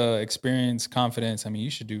have the experience, confidence, I mean,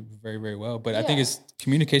 you should do very, very well. But I think it's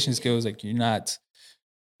communication skills. Like, you're not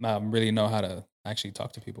really know how to actually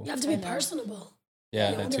talk to people. You have to be personable.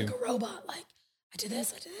 Yeah, you that too. Like a robot. Like, I did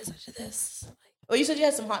this, I did this, I did this. Well, you said you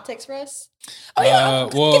had some hot takes for us? Oh, yeah.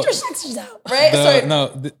 Well, get your sections out. Right? Sorry.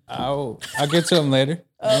 No, I'll get to them later.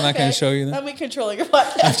 I'm not going to show you them. I'm in controlling your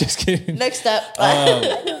podcast. I'm just kidding. Next step.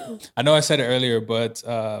 I know I said it earlier, but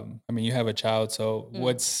I mean, you have a child. So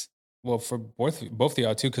for both of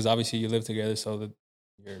y'all too, because obviously you live together, so that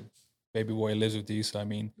your baby boy lives with you. So, I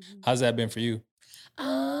mean, how's that been for you?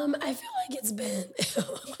 I feel like it's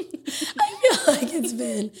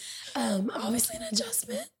been obviously an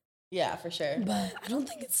adjustment. Yeah, for sure. But I don't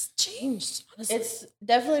think it's changed, honestly. It's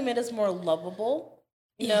definitely made us more lovable.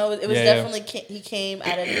 You know, it was definitely, he came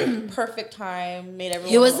at a perfect time, made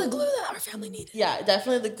everyone. He was the glue that our family needed. Yeah,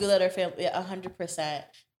 definitely the glue that our family, 100%.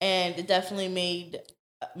 And it definitely made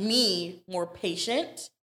me more patient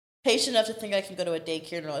enough to think I can go to a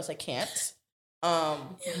daycare and realize I can't.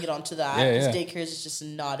 Get onto that. Because daycares is just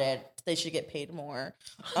not it. They should get paid more.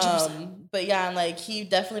 But yeah, and like he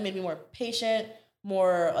definitely made me more patient.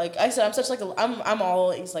 More like I said, I'm such like I'm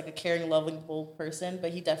always like a caring, lovable person,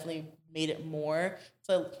 but he definitely made it more.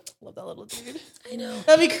 So I love that little dude. I know.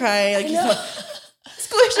 I'll be crying. Like, he's like,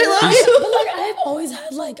 Squish, I love you. But like I've always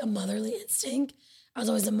had like a motherly instinct. I was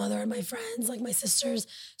always a mother and my friends, like my sisters.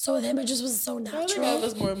 So with him, it just was so natural. I think I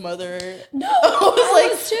was more mother. No, I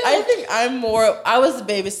was too. I think I was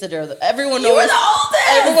the babysitter. Everyone You always, were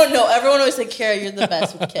the oldest. Everyone always said, Kara, you're the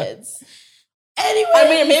best with kids. Anyway. I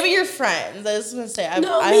mean, maybe your friends. I was going to say, I have a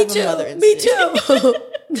mother instinct. Me too.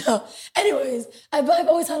 No. Anyways, I've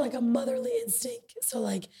always had like a motherly instinct. So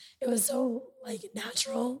like, it was so like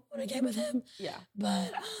natural when I came with him. Yeah.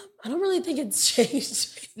 But I don't really think it's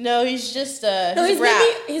changed. No, he's just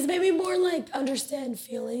he's made me more like understand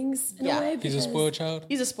feelings in a way. He's a spoiled child.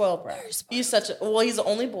 He's a spoiled brat. He's he's the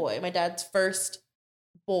only boy. My dad's first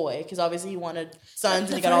boy, because obviously he wanted sons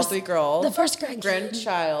and he got all 3 girls. The first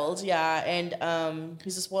grandchild, yeah, and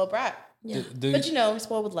he's a spoiled brat. Yeah. But he's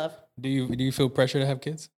spoiled with love. Do you feel pressure to have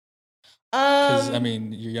kids? Because I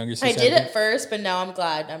mean, your younger sister. I did at first, but now I'm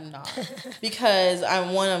glad I'm not, because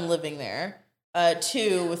I'm living there.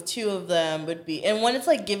 2 with 2 of them would be, and when it's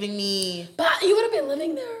like giving me. But you wouldn't be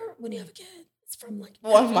living there when you have a kid. It's from like.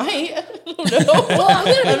 Well, I might. I don't know. Well, I'm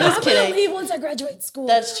gonna leave once I graduate school.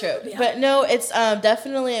 That's true, but no, it's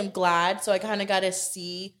definitely. I'm glad. So I kind of got to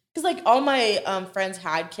see, because like all my friends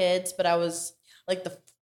had kids, but I was like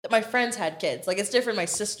my friends had kids. Like it's different. My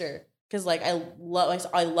sister, because like I love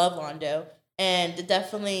Londo, and it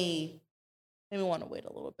definitely made me want to wait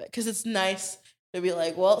a little bit, because it's nice to be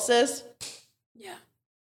like, well, sis. Yeah.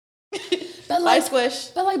 But like, squish.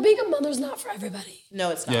 But like being a mother's not for everybody. No,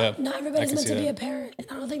 it's not. Yeah, not everybody's meant to be a parent. And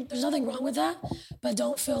I don't think there's nothing wrong with that. But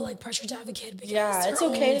don't feel like pressure to have a kid. Because it's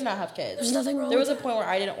okay to not have kids. There's nothing wrong. There was with a point where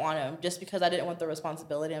I didn't want him just because I didn't want the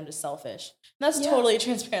responsibility. I'm just selfish. And that's totally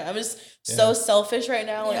transparent. I'm just so selfish right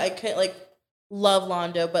now. Like I could love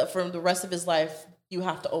Londo, but for the rest of his life, you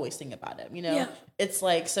have to always think about him. You know, it's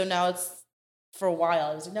like, so now it's. For a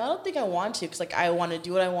while, I was like, no, I don't think I want to, because like I want to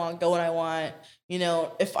do what I want, go when I want. You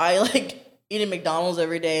know, if I like eating McDonald's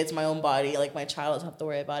every day, it's my own body. Like my child doesn't have to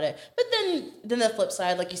worry about it. But then the flip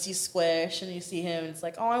side, like you see Squish and you see him, and it's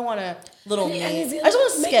like, oh, I want a little me. I just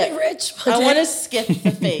want to skip. Rich I want to skip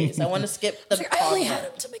the phase. I want to skip the. I only had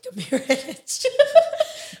him to make him be rich.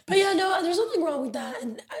 But yeah, no, there's nothing wrong with that,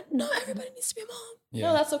 and not everybody needs to be a mom. Yeah.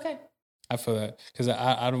 No, that's okay. I feel that, because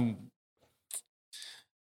I don't.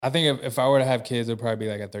 I think if I were to have kids, it'd probably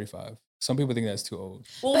be like at 35. Some people think that's too old.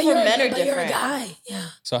 Well, but men are different. You're a guy, yeah.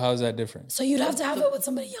 So how is that different? So you'd have to have it with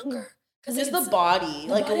somebody younger. Because it's the body,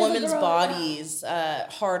 like a woman's body is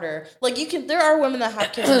harder. Like there are women that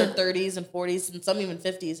have kids in their 30s and 40s and some even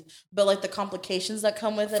 50s, but like the complications that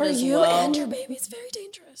come with it for as you well. and your baby, it's very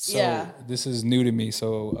dangerous. So this is new to me.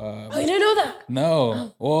 So oh, you didn't know that?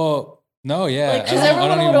 No. Well. No, yeah. Because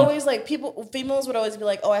everyone would always females would always be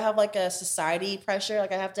like, oh, I have like a society pressure,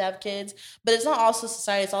 like I have to have kids. But it's not also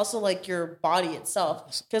society, it's also like your body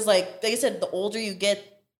itself. Because like I said, the older you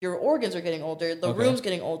get, your organs are getting older, the room's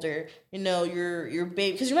getting older, you know, your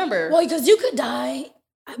baby. Because remember. Well, because you could die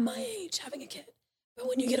at my age having a kid. But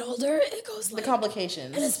when you get older, it goes like. The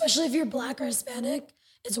complications. And especially if you're Black or Hispanic,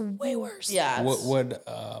 it's way worse. Yeah. What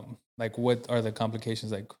are the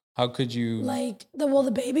complications like? How could you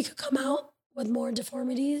the baby could come out with more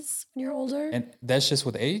deformities when you're older, and that's just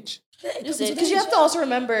with age? Because you have to also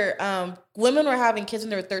remember, women were having kids when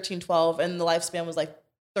they were 13, 12, and the lifespan was like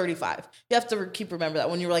 35. You have to remember that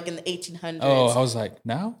when you were like in the 1800s. Oh, I was like,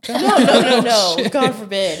 now? No, God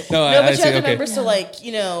forbid. No, but I you see, have to okay. remember, so like,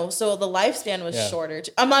 you know, so the lifespan was shorter.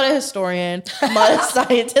 I'm not a historian. I'm not a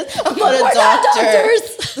scientist. I'm not a doctor.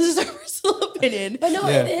 This is a personal opinion. But no,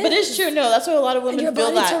 it is. But it's true. No, that's why a lot of women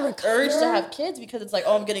feel that urge to recover. have kids, because it's like,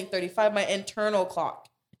 oh, I'm getting 35. My internal clock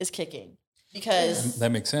is kicking. Because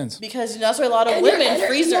that makes sense. Because that's why a lot of women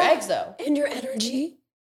freeze their eggs, though. And your energy,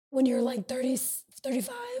 when you're like 30,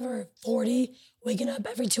 35 or 40, waking up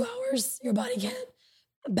every 2 hours, your body can't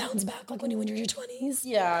bounce back like when you're in your 20s.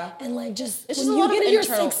 Yeah. And like just it's when just you get in your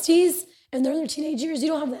 60s and they're in their teenage years, you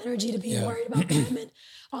don't have the energy to be worried about them and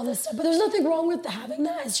all this stuff. But there's nothing wrong with having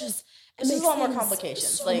that. It's just it makes a lot more complications.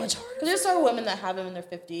 So like, much harder. Because there's some women that have them in their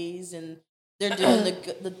 50s and they're doing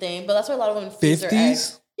the thing, but that's why a lot of women freeze their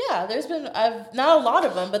eggs. Yeah, there's been not a lot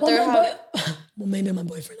of them, but well, maybe my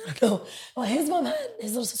boyfriend, I don't know. Well, his mom had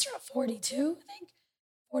his little sister at 42, I think,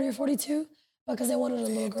 40 or 42, because they wanted a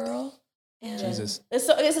little girl. And Jesus.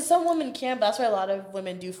 It's some women can, but that's why a lot of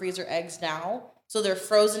women do freeze their eggs now. So they're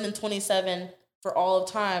frozen in 27 for all of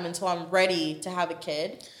time until I'm ready to have a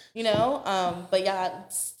kid, you know? But yeah,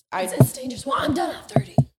 it's dangerous. Well, I'm done at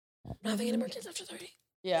 30. I'm not having any more kids after 30.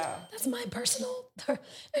 Yeah. That's my personal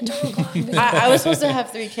internal clock. I was supposed to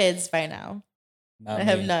have 3 kids by now. Not I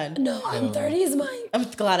have me. none. No, I'm 30 is my... I'm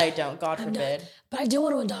glad I don't. God forbid. Done. But I do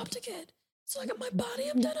want to adopt a kid. So like my body,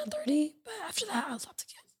 I'm done at 30. But after that, I'll adopt a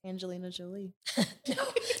kid. Angelina Jolie. No,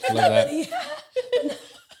 Love that.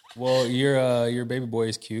 Well, your baby boy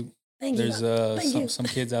is cute. Thank you. There's Thank you. some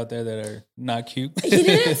kids out there that are not cute. He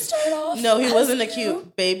didn't start off. No, he as wasn't a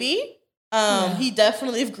cute baby. He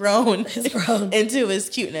definitely have grown, into his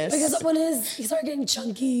cuteness. Because when he started getting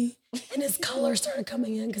chunky and his color started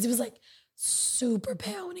coming in, because he was like super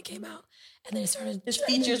pale when he came out. And then he started. His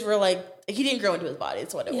features were like, he didn't grow into his body.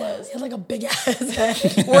 That's what it was. He had like a big ass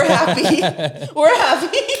head. We're happy. We're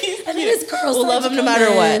happy. And then his curls. We'll love him no matter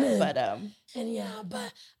what. But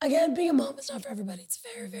but again, being a mom is not for everybody. It's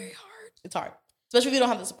very, very hard. it's hard, especially if you don't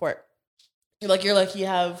have the support. You're lucky you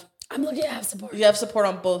have. I'm lucky I have support. You have support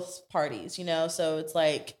on both parties, so it's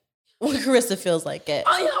like what Carissa feels like it.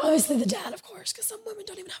 Oh yeah, obviously the dad, of course, because some women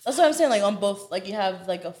don't even have. That's what I'm saying. Like on both, like you have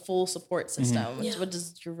like a full support system, which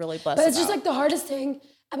is you're really blessed. But it's just like the hardest thing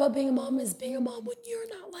about being a mom is being a mom when you're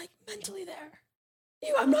not like mentally there.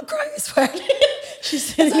 I'm not crying, I swear.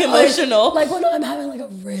 She's getting emotional. Like when I'm having like a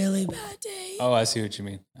really bad day. Oh, I see what you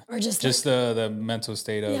mean. Or just the mental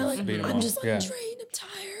state of being a mom. I'm just drained, I'm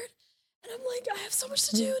tired, and I'm like, I have so much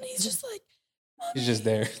to do, and he's just like, Mommy. He's just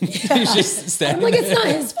there. Yeah. He's just standing. I'm like, it's not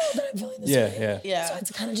his fault that I'm feeling this way. Yeah. So I had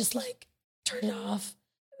to kind of just like turn it off.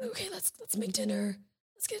 I'm like, okay, let's make dinner.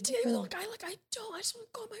 Let's get it together. Even though I just want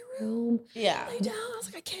to go in my room. Yeah. Lay down. I was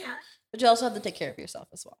like, I can't. But you also have to take care of yourself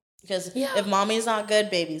as well. Because if mommy's not good,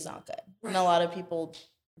 baby's not good. Right. And a lot of people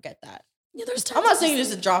forget that. Yeah, there's times I'm not saying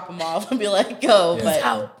just to drop them off and be like, go,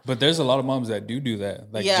 but there's a lot of moms that do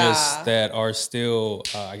that. Like just that are still,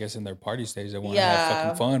 I guess, in their party stage that want to have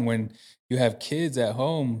fucking fun when you have kids at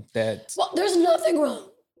home that... Well, there's nothing wrong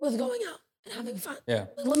with going out and having fun. Yeah.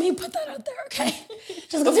 Let me put that out there, okay?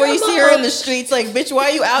 Just before you see her in the streets, like, bitch,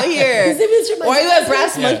 why are you out here? Why are you at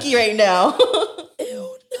Brass Monkey right now?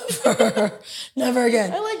 Ew, never. Never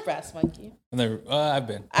again. I like Brass Monkey. I've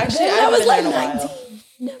been. Actually, I was like 19. While.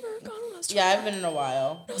 Never gone on a Yeah, I've been in a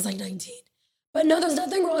while. I was like 19. But no, there's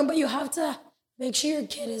nothing wrong, but you have to make sure your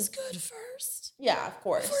kid is good first. Yeah, of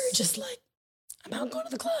course. Before you're just like, I'm out going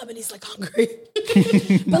to the club and he's like hungry.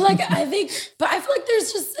 But like, I feel like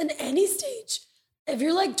there's just in any stage, if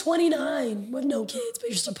you're like 29 with no kids, but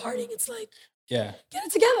you're still partying, it's like, get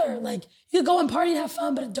it together. Like, you go and party and have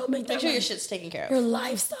fun, but don't make that. Make sure your shit's taken care of. Your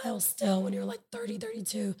lifestyle still when you're like 30,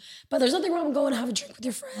 32. But there's nothing wrong with going and have a drink with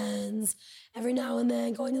your friends every now and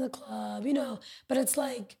then, going to the club, But it's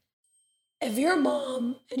like, if you're a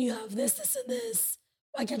mom and you have this, this, and this,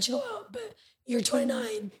 why can't you go out? But you're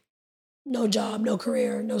 29, no job, no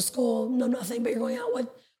career, no school, no nothing, but you're going out.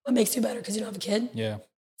 What makes you better because you don't have a kid? Yeah.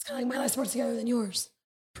 It's kind of like my life's more together than yours.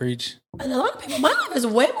 Preach. And a lot of people, my life is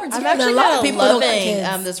way more together I'm actually than a lot of people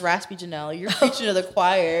loving this raspy Janelle. You're preaching to the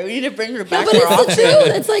choir. We need to bring her back but more it's often. the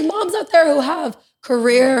truth. It's like moms out there who have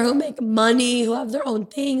career, who make money, who have their own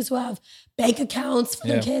things, who have bank accounts for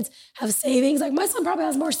their kids, have savings. Like my son probably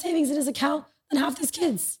has more savings in his account than half these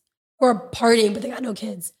kids who are partying, but they got no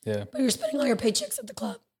kids. Yeah. But you're spending all your paychecks at the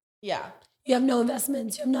club. Yeah. You have no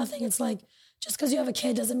investments. You have nothing. It's like, just because you have a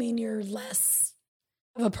kid doesn't mean you're less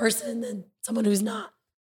of a person than someone who's not.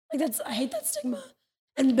 Like I hate that stigma.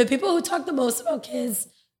 And the people who talk the most about kids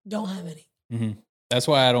don't have any. Mm-hmm. That's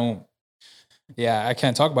why I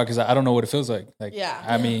can't talk about it because I don't know what it feels like. Like,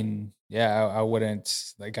 I mean, I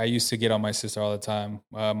wouldn't, like I used to get on my sister all the time.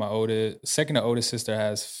 My second to oldest sister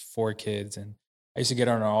has 4 kids and I used to get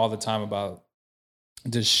on her all the time about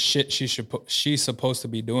the shit she's supposed to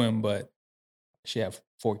be doing, but she have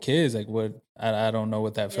 4 kids. Like what, I don't know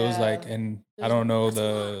what that feels like. And I don't know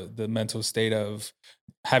the mental state of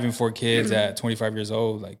having 4 kids at 25 years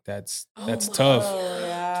old. Like that's tough.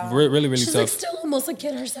 Really, really She's tough. Like still almost a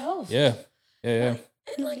kid herself. Yeah. And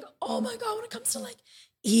like, oh my God, when it comes to like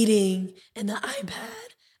eating and the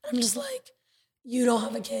iPad, I'm just like, you don't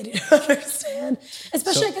have a kid, you don't understand.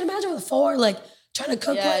 Especially I can imagine with 4, like trying to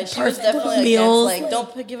cook like perfect little meals. Like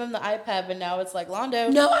don't give him the iPad, but now it's like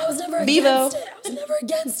Londo. No, I was never against it. I was never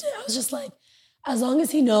against it. I was just like, as long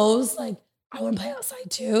as he knows, like, I want to play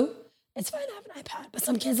outside too, it's fine to have an iPad. But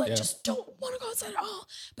some kids like just don't want to go outside at all.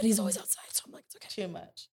 But he's always outside, so I'm like, it's okay. Too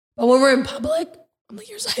much. But when we're in public, I'm like,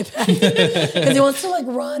 here's iPad. Because he wants to like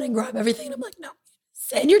run and grab everything. And I'm like, no,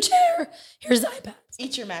 sit in your chair. Here's the iPad.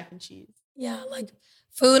 Eat your mac and cheese. Yeah, like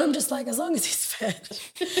food, I'm just like, as long as he's fed.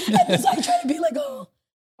 And so I try to be like,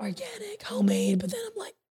 organic, homemade. But then I'm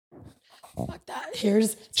like, fuck that.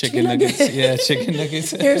 Here's chicken nuggets. Yeah, chicken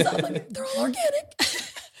nuggets. I'm like, they're all organic.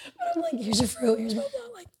 But I'm like, here's your fruit. Here's blah,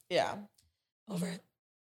 blah. Like, over it.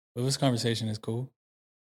 Well, this conversation is cool.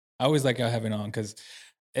 I always like having on because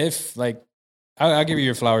if like, I'll give you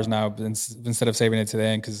your flowers now instead of saving it to the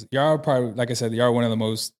end because y'all are probably, like I said, y'all are one of the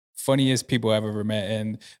most funniest people I've ever met,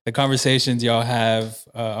 and the conversations y'all have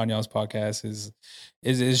on y'all's podcast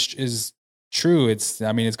is true. It's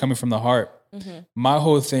coming from the heart. My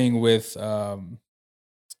whole thing with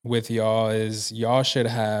y'all is y'all should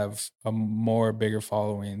have a more bigger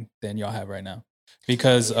following than y'all have right now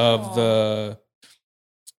because of the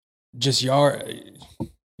just y'all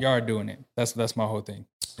are doing it. That's my whole thing.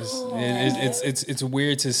 It's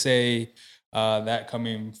weird to say that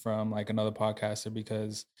coming from like another podcaster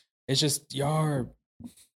because it's just y'all are,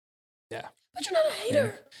 yeah. But you're not a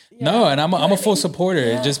hater. Yeah. No, and I'm a full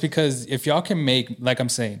supporter just because if y'all can make, like I'm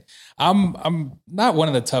saying, I'm not one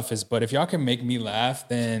of the toughest, but if y'all can make me laugh,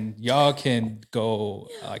 then y'all can go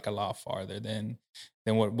like a lot farther than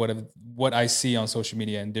what I see on social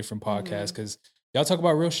media and different podcasts because y'all talk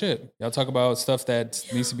about real shit. Y'all talk about stuff that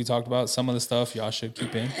needs to be talked about. Some of the stuff y'all should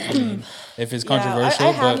keep in. I mean, if it's controversial.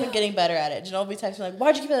 I have been getting better at it. Janelle will be texting me like,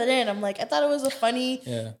 why'd you keep that in? I'm like, I thought it was a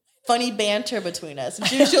funny banter between us. And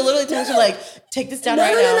she'll literally text me like, take this down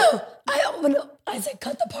now. No. I said,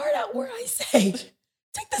 cut the part out where I say,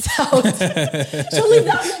 take this out. She'll leave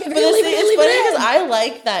that. Like, but it's funny because I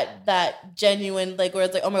like that genuine, like where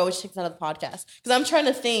it's like, oh my God, we should take that out of the podcast. Because I'm trying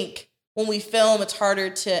to think when we film, it's harder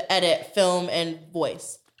to edit, film, and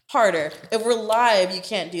voice. Harder. If we're live, you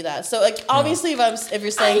can't do that. So like obviously if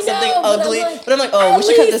you're saying something ugly, but I'm like, oh, we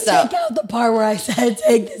should cut this out. Take out the part where I said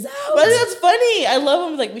take this out. But that's funny. I love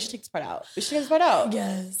them. Like we should take this part out. We should take this part out.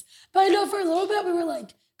 Yes. But I know for a little bit we were like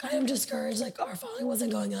kind of discouraged, like our following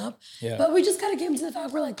wasn't going up. Yeah. But we just kind of came to the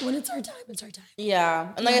fact we're like, when it's our time, it's our time.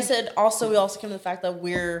 Yeah. And like I said, we also came to the fact that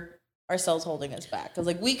we're ourselves holding us back. Because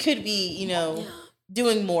like we could be,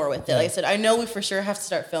 doing more with it. Like I said, I know we for sure have to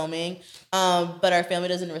start filming, but our family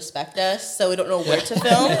doesn't respect us, so we don't know where to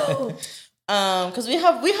film. Because we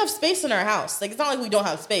have space in our house. Like it's not like we don't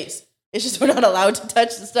have space. It's just we're not allowed to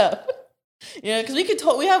touch the stuff. Because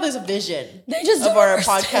we have this vision of what our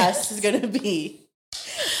podcast is going to be.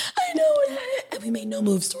 I know, and we made no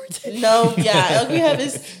moves towards it. No, like we have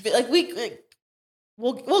this,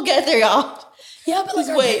 we'll get there, y'all. Yeah, but like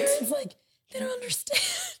our parents, like they don't understand.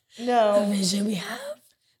 No. The vision we have.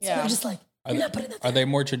 So they're just like, you're not putting that there. Are they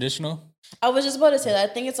more traditional? I was just about to say that.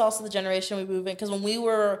 I think it's also the generation we move in. Because when we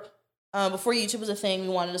were, before YouTube was a thing, we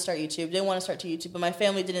wanted to start YouTube. Didn't want to start to YouTube. But my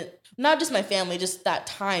family didn't, not just my family, just that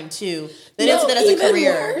time too. They didn't see that as a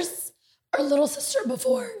career. Worse, our little sister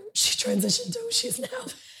before she transitioned to who she is now,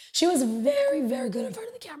 she was very, very good in front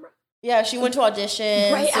of the camera. Yeah, she went to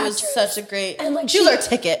auditions. Great actress. It was such a great... And like she was our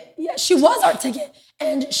ticket. Yeah, she was our ticket.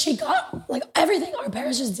 And she got like everything. Our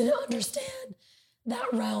parents just didn't understand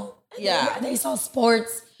that realm. And they saw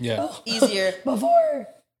sports easier before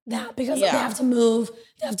that because they have to move.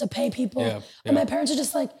 They have to pay people. Yeah. And my parents are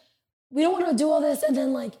just like, we don't want to do all this and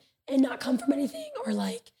then like, and not come from anything or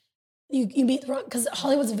like, you meet the wrong, because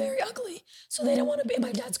Hollywood's very ugly. So they don't want to be,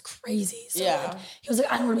 my dad's crazy. So like, he was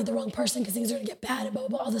like, I don't want to meet the wrong person because things are going to get bad and blah,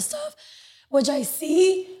 blah, blah, all this stuff, which I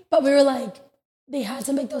see. But we were like, they had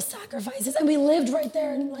to make those sacrifices. And we lived right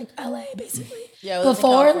there in like LA, basically. Yeah.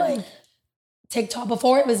 Before like TikTok,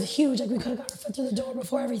 before it was huge. Like we could have got our foot through the door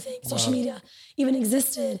before everything. Social media even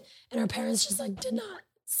existed. And our parents just like did not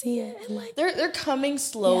see it. And like they're coming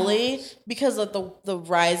slowly because of the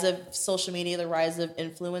rise of social media, the rise of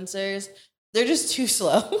influencers. They're just too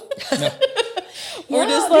slow. We're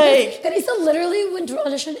just like Vanessa literally went to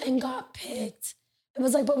audition and got picked. It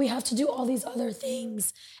was like, but we have to do all these other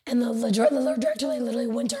things. And the director like, literally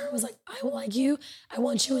went to her and was like, I like you. I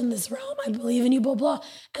want you in this realm. I believe in you, blah, blah.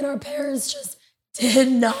 And our parents just did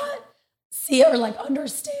not see it or like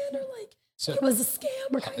understand or like it was a scam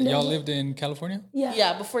or kind of. Y'all lived in California? Yeah.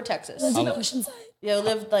 Yeah, before Texas. Lived in Oceanside. Yeah, we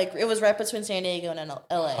lived like, it was right between San Diego and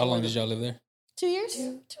LA. How long did y'all live there? 2 years?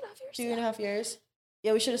 2.5 years. 2.5 years.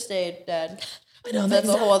 Yeah, we should have stayed, Dad. I know that's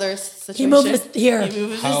a whole other situation. He moved us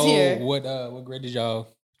here. What grade did y'all?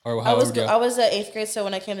 Or I was at 8th grade, so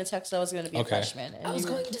when I came to Texas, I was going to be a freshman. And I was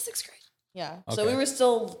going into 6th grade. Yeah, so we were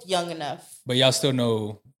still young enough. But y'all still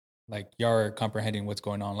know, like y'all are comprehending what's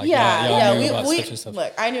going on. Like y'all knew about such and stuff.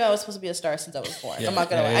 Look, I knew I was supposed to be a star since I was born. I'm not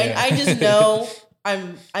gonna lie. I just know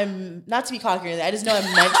I'm not to be cocky or anything. I just know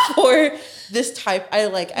I'm meant for this type. I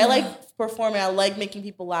like performing. I like making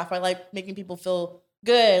people laugh. I like making people feel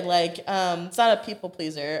good. Like it's not a people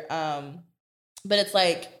pleaser. But it's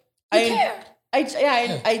like I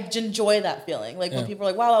enjoy that feeling. Like when people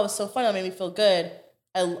are like, wow, that was so fun. That made me feel good.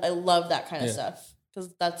 I love that kind of stuff.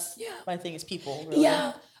 Because that's my thing is people. Really.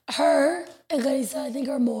 Yeah. Her and Clarissa, I think,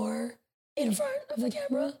 are more in front of the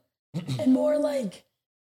camera and more like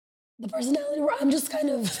the personality where I'm just kind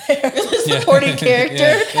of there. The supporting character.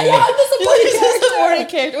 Yeah, I'm the supporting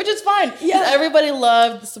character. Which is fine. Yeah. Everybody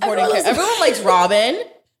loved the supporting character. Everyone likes Robin.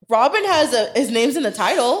 Robin has his name's in the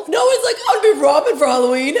title. No one's like, I want to be Robin for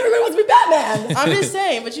Halloween. Everybody wants to be Batman. I'm just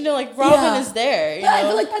saying, but like Robin is there. You know? I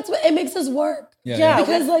feel like that's what it makes us work. Yeah.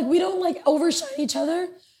 Because like we don't like overshine each other,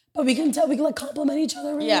 but we can like compliment each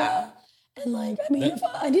other really well. And like, I mean, if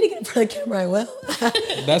I need to get in front of the camera, I will.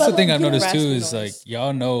 That's the thing I've noticed too is like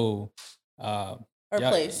y'all know our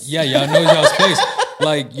place. Yeah, y'all know y'all's place.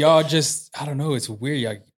 Like y'all just, I don't know, it's weird.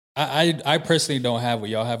 Like I personally don't have what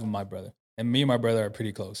y'all have with my brother, and me and my brother are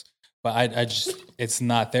pretty close. But I just, it's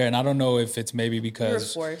not there, and I don't know if it's maybe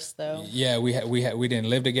because we were forced though. Yeah, we didn't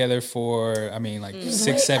live together for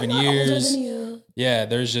 6-7 years. Yeah,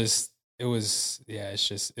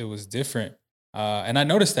 it was different. And I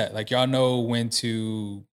noticed that, like, y'all know when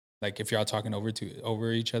to, like, if y'all talking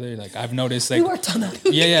over each other. Like, I've noticed, like, we worked on that.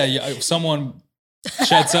 Yeah. Someone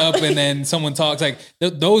shuts up and then someone talks. Like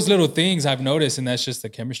those little things I've noticed, and that's just the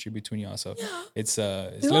chemistry between y'all. So it's we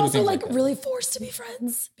little were also things like really forced to be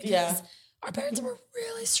friends because our parents were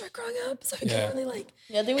really strict growing up, so we can't really like.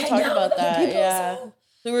 Yeah, I think we talked about that.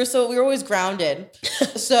 People, so. We were always grounded,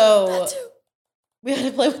 so we had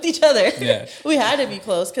to play with each other. Yeah, we had to be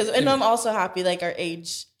close and I'm also happy like our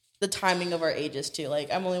age, the timing of our ages too.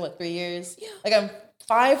 Like I'm only 3 years. Yeah, like I'm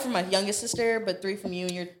 5 from my youngest sister, but 3 from you,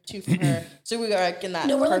 and you're 2 from her. So we are like in that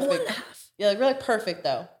perfect. Like 1.5. Yeah, like we're like perfect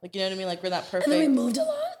though. Like, you know what I mean? Like we're that perfect. And then we moved a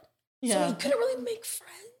lot. Yeah. So we couldn't really make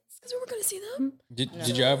friends because we weren't going to see them.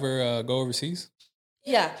 Did you ever go overseas?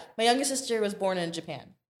 Yeah. My youngest sister was born in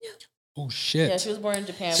Japan. Yeah. Oh shit. Yeah, she was born in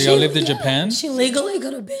Japan. So y'all lived in Japan? She legally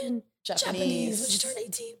could have been Japanese when she turned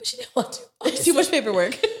 18, but she didn't want to. Too much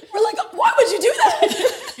paperwork. We're like, why would you do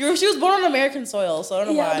that? She was born on American soil, so I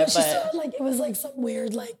don't know why. But she still had, like, it was like some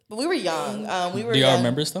weird like. But we were young. Do y'all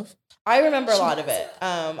remember stuff? I remember a lot of it.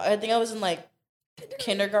 I think I was in like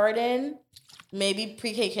kindergarten, maybe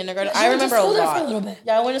pre-K kindergarten. I remember a lot. For a little bit.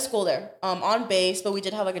 Yeah, I went to school there on base, but we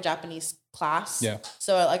did have like a Japanese class. Yeah.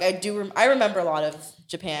 So like I remember a lot of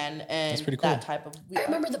Japan and that's pretty cool. that type of. I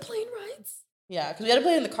remember the plane rides. Yeah, because we had to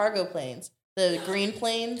play in the cargo planes. The green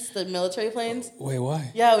planes, the military planes. Wait,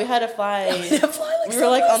 why? Yeah, we had to fly. We were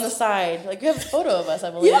like on the side. Like we have a photo of us,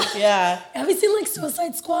 I believe. Yeah. Have you seen like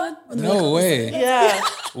Suicide Squad? No way. Yeah.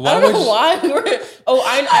 I don't know why we were. Oh,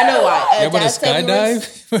 I know why. Yeah, but a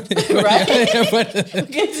skydive. Right. We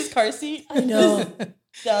get this car seat. I know.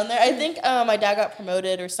 Down there, I think my dad got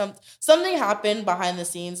promoted or something happened behind the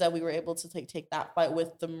scenes that we were able to take that flight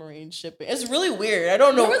with the Marine shipping. It's really weird. I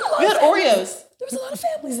don't know. We had Oreos. There was a lot of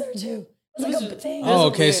families there too. It was like a thing. Oh,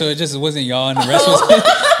 okay. Weird. So it just wasn't y'all, and the rest was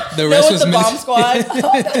the rest was the bomb squad.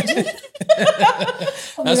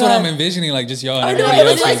 That's what I'm envisioning, like just y'all and everybody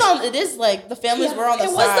else. It is like the families were on the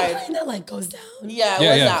side. It was the plane that like goes down. Yeah, it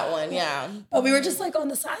was that one. Yeah, but we were just like on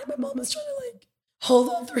the side. My mom was trying to like hold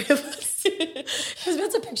all 3 of us. Because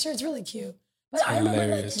it's a picture. It's really cute. But I remember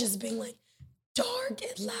like it just being like dark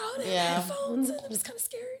and loud and headphones, and it was kind of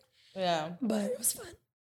scary. Yeah, but it was fun.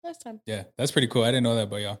 Last time. Yeah, that's pretty cool. I didn't know that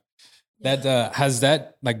about y'all. That has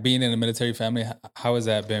that like being in a military family. How has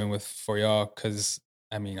that been for y'all? Because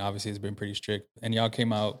I mean, obviously it's been pretty strict, and y'all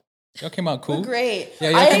came out cool. We're great.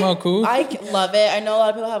 Yeah, y'all came out cool. I love it. I know a lot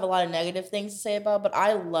of people have a lot of negative things to say about, but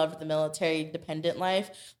I loved the military dependent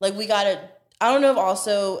life. Like we got it. I don't know if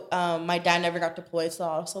also my dad never got deployed, so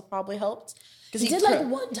that also probably helped. He did like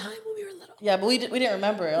one time when we were little. Yeah, but we didn't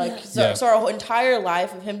remember. Like so our whole entire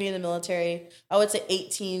life of him being in the military, I would say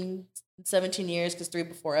 17 years, because 3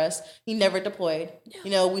 before us, he never deployed. Yeah.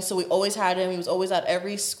 You know, we always had him. He was always at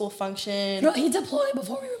every school function. No, he deployed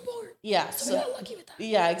before we were born. Yeah, so we got lucky with that.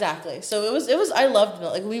 Yeah, exactly. So it was. I loved it.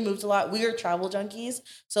 Like we moved a lot. We were travel junkies,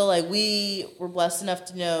 so like we were blessed enough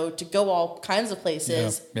to know to go all kinds of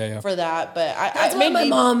places for that. But that's why my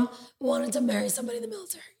mom wanted to marry somebody in the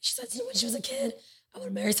military. She said when she was a kid, I want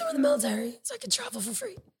to marry someone in the military so I could travel for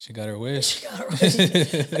free. She got her wish.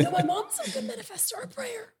 I know my mom's a good manifestor or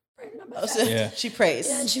prayer. She prays.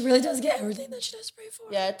 Yeah, and she really does get everything that she does pray for.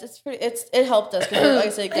 Yeah, it helped us, because like I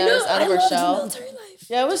said, get us out of our shell. Military life.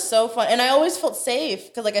 Yeah, it was so fun, and I always felt safe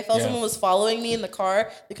because like I felt someone was following me in the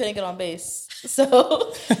car. They couldn't get on base,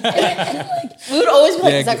 so we would always be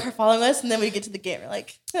like, "Is that car following us?" And then we get to the gate, we're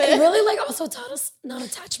like, it really like also taught us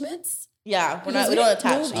non-attachments. Yeah, we don't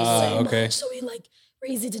attach easily. Okay. So we like were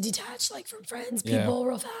easy to detach like from friends, people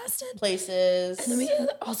real fast, and places. And then it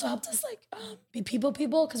also helped us like be people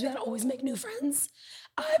because we had to always make new friends.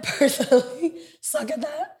 I personally suck at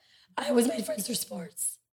that. I always made friends through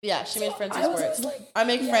sports. Yeah, she made friends through sports. Like, I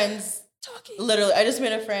make friends talking. Literally, I just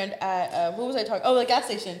made a friend at what was I talking? Oh, the gas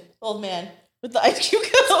station. The old man with the ice cube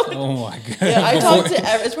cone. Oh my god. Yeah, I talk to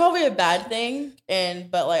it's probably a bad thing,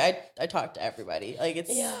 but like I talk to everybody. Like it's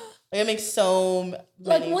like I make so many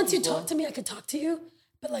like once people. you talk to me, I could talk to you.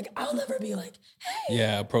 but like I'll never be like, hey.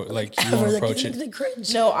 Yeah, you Ever, won't like, approach it's it. the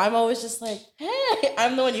cringe. No, I'm always just like, hey,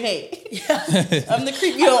 I'm the one you hate. Yeah. I'm the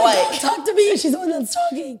creep you don't like. Talk to me. She's the one that's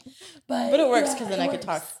talking. But But it works yeah, because then it I could works.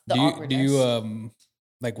 talk the Do awkwardness. you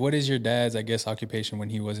like what is your dad's, I guess, occupation when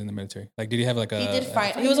he was in the military? Like, did he have like a? He did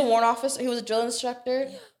he was a warrant officer. He was a drill instructor,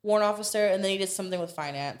 warrant officer, and then he did something with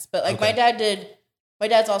finance. But like my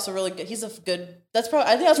dad's also really good. He's a good. That's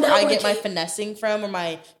probably I think that's where I get my finessing from or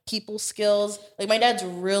my people skills. Like my dad's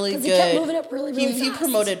really good. He kept moving up really fast. He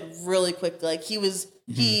promoted really quickly. Like he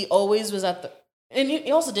always was at the, and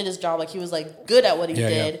he also did his job. Like he was like good at what he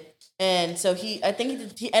did. Yeah. And so he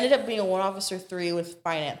ended up being a warrant officer 3 with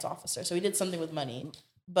finance officer. So he did something with money.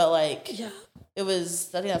 But like, it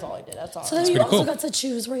was, I think that's all I did. That's all. So then you also got to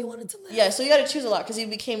choose where you wanted to live. Yeah, so you got to choose a lot because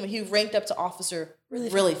he ranked up to officer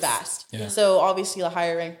really fast. Yeah. So obviously the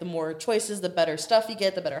higher rank, the more choices, the better stuff you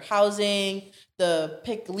get, the better housing, the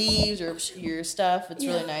pick leaves or your stuff. It's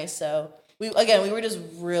really nice. So we were just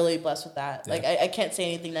really blessed with that. Yeah. Like I can't say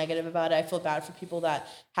anything negative about it. I feel bad for people that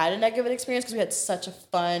had a negative experience because we had such a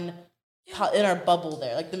fun in our bubble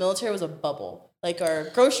there. Like the military was a bubble. Like our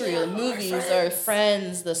grocery, the movies, our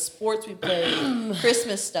friends, the sports we played,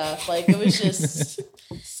 Christmas stuff. Like it was just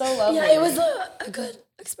so lovely. Yeah, it was a good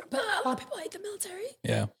experience. But a lot of people hate the military.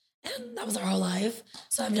 Yeah. And that was our whole life.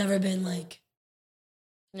 So I've never been like,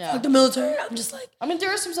 fuck the military. I'm just like. I mean, there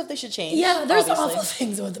are some stuff they should change. Yeah, there's awful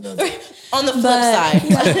things with the military. On the flip side.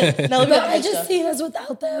 Yeah. But I just see it as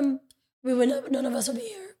without them, none of us would be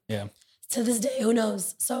here. Yeah. To this day, who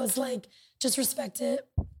knows? So it's like, just respect it.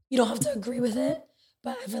 You don't have to agree with it,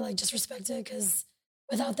 but I feel like just respect it because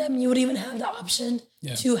without them, you would even have the option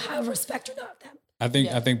to have respect or not them. I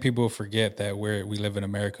think people forget that we live in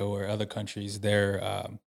America or other countries, they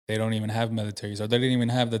don't even have militaries or they didn't even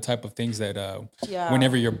have the type of things that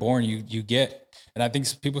whenever you're born you get. And I think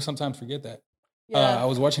people sometimes forget that. I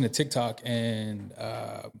was watching a TikTok and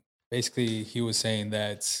basically he was saying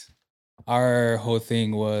that our whole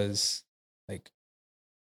thing was like,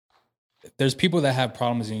 there's people that have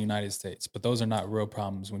problems in the United States, but those are not real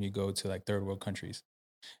problems when you go to like third world countries.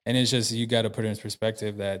 And it's just, you got to put it in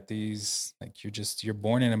perspective that these, like you're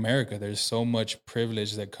born in America. There's so much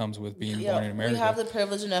privilege that comes with being born in America. We have the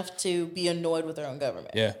privilege enough to be annoyed with our own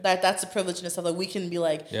government. Yeah. That's the privilege enough that we can be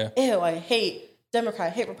like, ew, I hate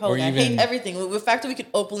Democrat, I hate Republican, I hate everything. The fact that we can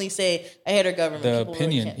openly say, I hate our government. The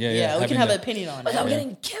opinion. Really we can have an opinion on it. Without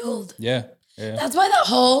getting killed. Yeah. That's why that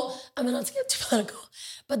whole, I mean, not to get too political,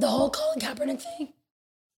 but the whole Colin Kaepernick thing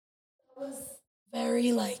was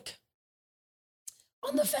very like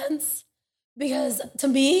on the fence because to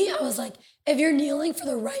me, I was like, if you're kneeling for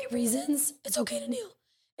the right reasons, it's okay to kneel.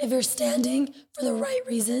 If you're standing for the right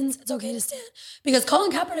reasons, it's okay to stand. Because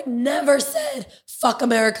Colin Kaepernick never said, fuck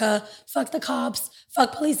America, fuck the cops,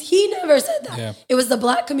 fuck police. He never said that. Yeah. It was the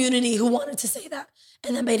black community who wanted to say that.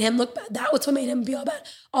 And that made him look bad. That was what made him feel bad.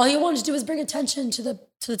 All he wanted to do was bring attention to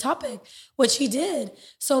the topic, which he did.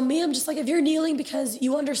 So me, I'm just like, if you're kneeling because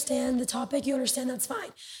you understand the topic, you understand that's fine.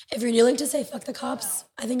 If you're kneeling to say fuck the cops,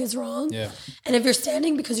 I think it's wrong. Yeah. And if you're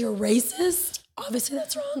standing because you're racist, obviously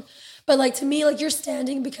that's wrong. But like to me, like you're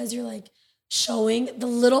standing because you're like showing the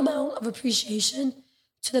little amount of appreciation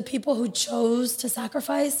to the people who chose to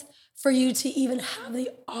sacrifice for you to even have the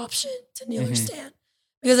option to kneel or stand.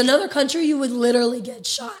 Because another country, you would literally get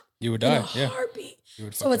shot. You would die, in a heartbeat.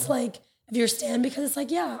 So it's like, if you're stand, because it's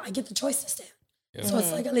like, I get the choice to stand. Yeah. So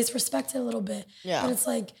it's like, at least respect it a little bit. Yeah. And it's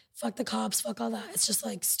like, fuck the cops, fuck all that. It's just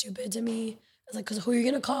like stupid to me. It's like, because who are you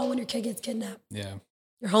going to call when your kid gets kidnapped? Yeah.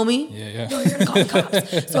 Your homie? Yeah. No, you're going to call the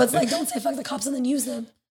cops. So it's like, don't say fuck the cops and then use them.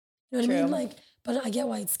 You know what I mean? Like, but I get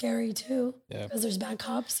why it's scary too. Yeah. Because there's bad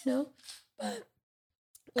cops, But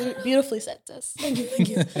beautifully said, sis. Thank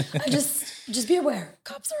you. I just be aware.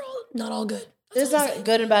 Cops are not all good. There's not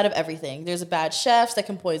good and bad of everything. There's bad chefs that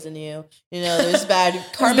can poison you. There's bad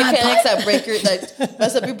car mechanics that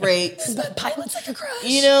mess up your brakes. There's bad pilots that can crash.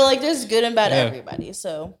 Like there's good and bad everybody.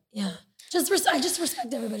 So I just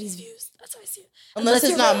respect everybody's views. That's how I see it. Unless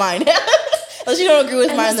it's not mine. Unless you don't agree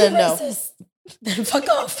with mine, then no. Then fuck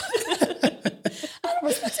off. I don't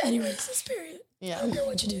respect any racist. Period. Yeah. I don't care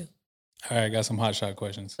what you do. All right, I got some hot shot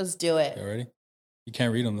questions. Let's do it. You ready? You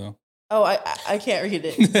can't read them though. Oh, I can't read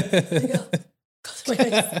it.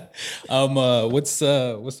 What's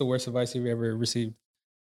the worst advice you've ever received?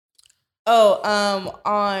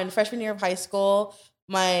 On freshman year of high school,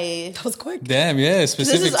 that was quick. Damn, yeah,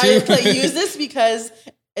 specific. I use this because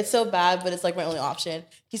it's so bad, but it's like my only option.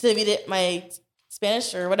 He said, my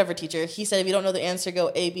Spanish or whatever teacher, he said, if you don't know the answer,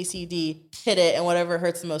 go A, B, C, D, hit it, and whatever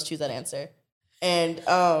hurts the most, choose that answer. And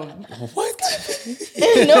What?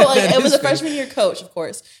 no, like That it was is a freshman year coach, of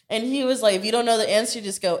course. And he was like, if you don't know the answer,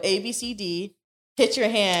 just go A, B, C, D, hit your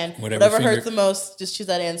hand. Whatever hurts the most, just choose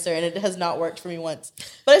that answer. And it has not worked for me once.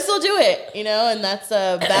 But I still do it, you know, and that's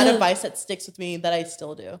bad advice that sticks with me that I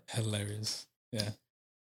still do. Hilarious. Yeah.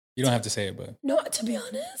 You don't have to say it, but. No, to be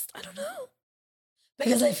honest, I don't know.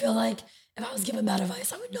 Because I feel like if I was given bad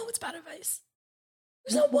advice, I would know it's bad advice.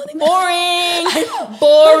 There's not one thing. Boring.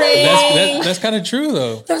 That's kind of true,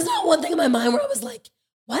 though. There's not one thing in my mind where I was like,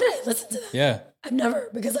 why did I listen to that? Yeah. I've never,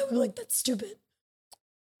 because I would be like, that's stupid.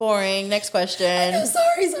 Boring. Next question. I'm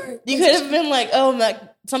sorry. You could have been like, oh, like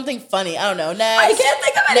something funny. I don't know. Next. I can't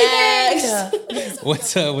think of anything. Next.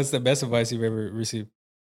 Yeah. What's the best advice you've ever received?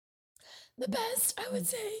 The best, I would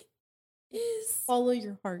say, is... Follow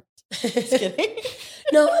your heart. Just kidding.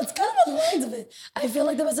 No, it's kind of on the lines of it. I feel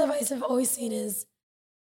like the best advice I've always seen is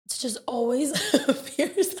to just always be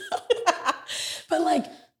yourself. But like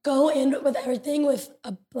go in with everything with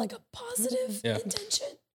a positive intention.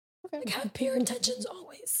 Okay. Like have pure intentions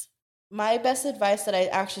always. My best advice that I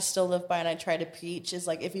actually still live by and I try to preach is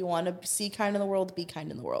like, if you want to see kind in the world, be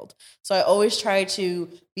kind in the world. So I always try to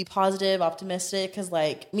be positive, optimistic, because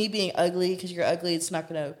like me being ugly, because you're ugly, it's not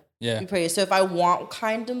going to be pretty. So if I want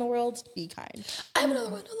kind in the world, be kind. I have another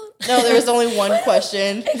one. Hold on. No, there was only one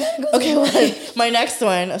question. Okay, my next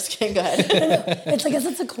one. I was kidding. Go ahead. It's like,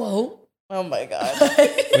 it's a quote. Oh my God.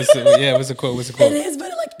 What's the quote? It is,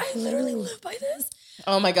 but like, I literally live by this.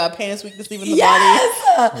 Oh my God, pain is weakness leaving the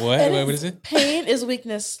body. What is it? Pain is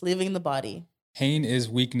weakness leaving the body. Pain is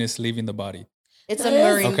weakness leaving the body. It's a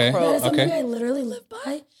marine quote. That is something I literally live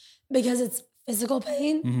by because it's physical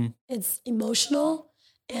pain, it's emotional,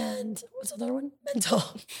 and what's the other one?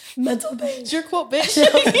 Mental pain. It's your quote, bitch.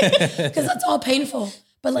 Because that's all painful.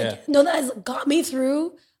 But like, no, that has got me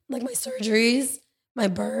through like my surgeries, my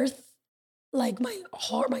birth, like my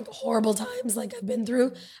horrible times like I've been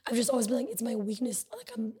through. I've just always been like, it's my weakness.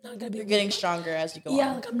 Like I'm not gonna be. You're getting stronger as you go on.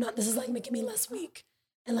 Yeah, like I'm not. This is like making me less weak,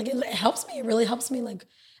 and like it helps me. It really helps me. Like,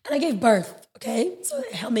 and I gave birth. Okay, so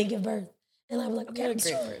it helped me give birth, and I'm like, okay, I'm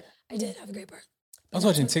strong. I did have a great birth. I was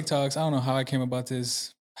watching TikToks. I don't know how I came about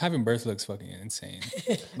this. Having birth looks fucking insane.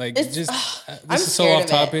 Like, this is so off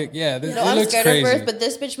topic. Yeah, it I'm looks scared crazy. of birth, but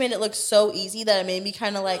this bitch made it look so easy that it made me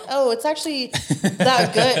kind of like, oh, it's actually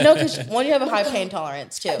that good. No, because one, you have a high pain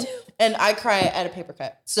tolerance too, and I cry at a paper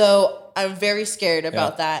cut, so I'm very scared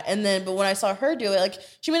about that. And then, but when I saw her do it, like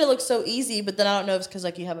she made it look so easy, but then I don't know if it's because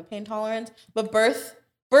like you have a pain tolerance, but birth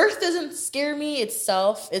doesn't scare me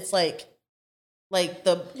itself. It's like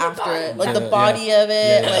the after it, like the body of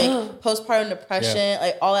it, like postpartum depression,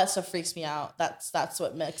 like all that stuff freaks me out. That's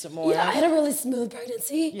what makes it more. Yeah, I had a really smooth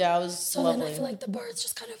pregnancy. Yeah, it was so lovely. Then I feel like the birth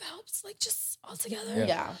just kind of helps, like just all together.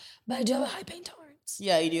 Yeah. But I do have a high pain tolerance.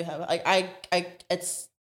 Yeah, you do have like it's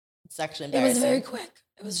actually embarrassing. It was very quick.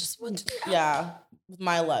 It was just 1 to 3 hours. Yeah. With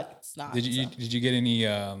my luck, it's not. Did you get any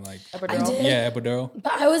like epidural? I did. Yeah, epidural.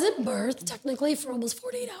 But I was in birth technically for almost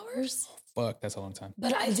 48 hours. Fuck, that's a long time.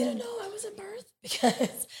 But I didn't know I was in birth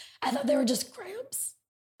because I thought they were just cramps.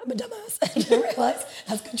 I'm a dumbass. I didn't realize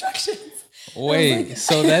that's contractions. Wait, like,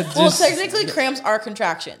 so that just... Well, technically cramps are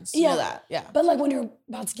contractions. You know that, yeah. But like when you're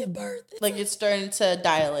about to give birth. It's starting to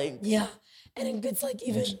dilate. Yeah. And it gets like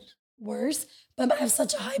even worse. But I have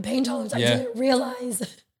such a high pain tolerance. I didn't realize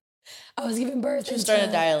I was giving birth. She was starting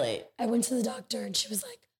to dilate. I went to the doctor and she was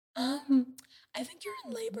like, I think you're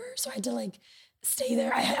in labor. So I had to like stay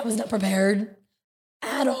there. I was not prepared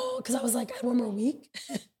at all because I was like, I had 1 more week.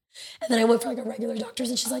 And then I went for like a regular doctor's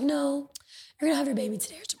and she's like, no, you're going to have your baby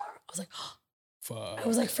today or tomorrow. I was like, oh. Fuck. I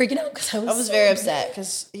was like freaking out because I was very upset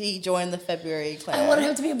because he joined the February class. I wanted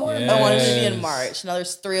him to be born. Yes. I wanted him to be in March. Now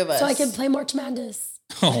there's 3 of us. So I could play March Madness.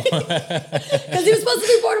 Oh. Because he was supposed to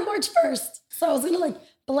be born on March 1st. So I was going to like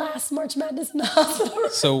blast March Madness in the hospital.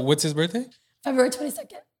 So what's his birthday? February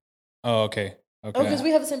 22nd. Oh, okay. Okay. Oh, because we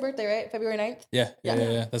have the same birthday, right? February 9th? Yeah.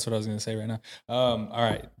 That's what I was going to say right now. All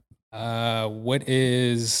right. What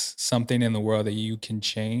is something in the world that you can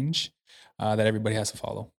change that everybody has to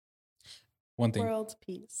follow? One thing. World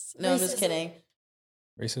peace. No, I'm just kidding.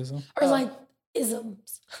 Racism? Or like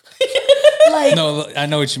isms. Like no, I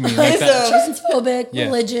know what you mean. Like transphobic,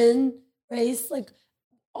 religion, race, like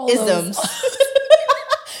all isms.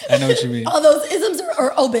 I know what you mean. All those isms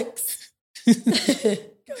are obics.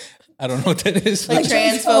 I don't know what that is. Like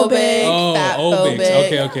transphobic,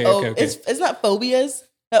 fatphobic. Okay. It's not phobias.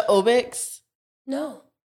 The obics. No.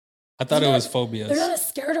 I thought it was phobias. They're not as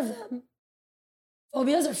scared of them.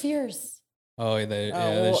 Phobias are fears. Oh, yeah,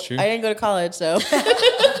 that's true. I didn't go to college, so.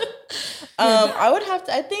 I would have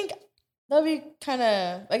to, I think that would be kind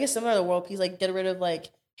of, I guess, similar to world peace, like get rid of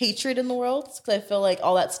like hatred in the world, because I feel like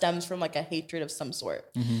all that stems from like a hatred of some sort.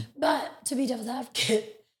 But to be devil's advocate,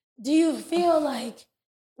 do you feel like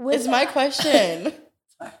with It's my question.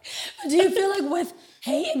 do you feel like with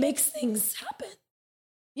hate it makes things happen?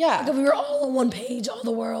 Yeah, Like if we were all on one page, all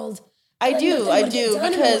the world. I like, do, nothing I would get do, done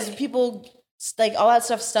in a because way. people like all that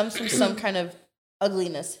stuff stems from some kind of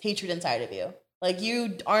ugliness, hatred inside of you. Like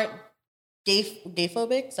you aren't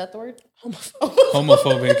gayphobic. Is that the word?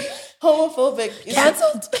 Homophobic. Homophobic.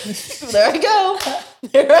 Canceled. There I go.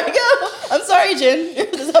 There I go. I'm sorry, Jen.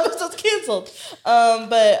 This episode's canceled.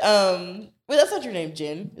 Wait, that's not your name,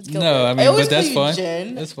 Jen. It's Gilbert. No, I mean, always but that's call you fine.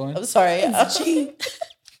 Jen. That's fine. I'm sorry. Gee.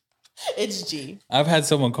 It's G. I've had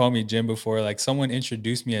someone call me Jen before. Like someone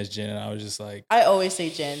introduced me as Jen, and I was just like, I always say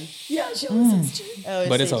Jen. Yeah, she always says Gee. I always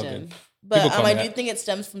But say it's all Jen. good. But People call I me do that. think it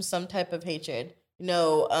stems from some type of hatred. You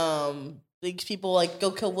know, like people like go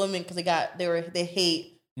kill women because they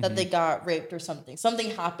hate that they got raped or something. Something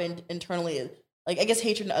happened internally. Like I guess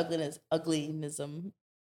hatred and uglyism.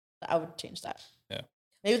 I would change that. Yeah.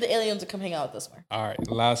 Maybe the aliens would come hang out with us more. all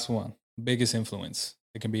right, last one. Biggest influence.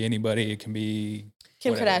 It can be anybody. It can be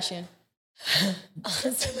Kim whatever. Kardashian. I'll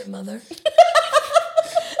say my mother.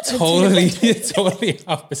 Totally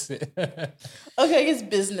opposite. Okay, I guess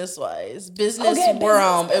business wise, business Okay,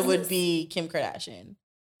 realm, business. it would be Kim Kardashian.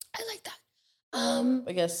 I like that.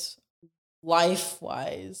 I guess life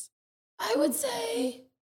wise. I would say,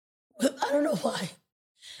 I don't know why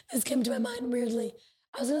this came to my mind weirdly.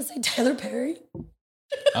 I was gonna say Tyler Perry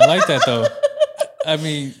I like that though. I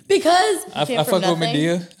mean, because I Came fuck from with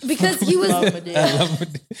Medea. because he was Love Medea. I love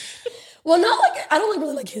Medea. well, not like I don't like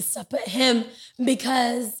really like his stuff, but him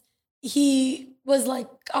because he was like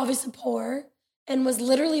obviously poor and was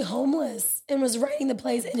literally homeless and was writing the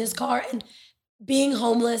plays in his car and being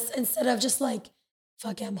homeless instead of just like,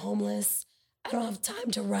 fuck yeah, I'm homeless. I don't have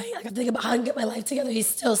time to write. Like I think about how I can get my life together. He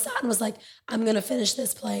still sat and was like, I'm gonna finish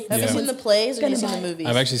this play. Have Yeah. you seen the plays or have you Gonna seen the buy it. movies?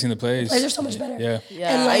 I've actually seen the plays. Plays are so much better. Yeah.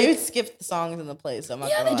 Yeah, And, like- I would skip the songs in the plays. So I'm not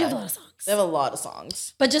Yeah, gonna they do have a lie. lot of songs. They have a lot of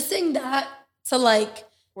songs. But just saying that to like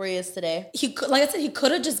Where he is today. he could, like I said, he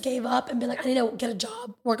could have just gave up and been like, I need to get a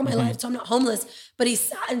job, work on my life, so I'm not homeless. But he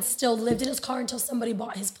sat and still lived in his car until somebody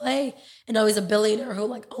bought his play, and now he's a billionaire who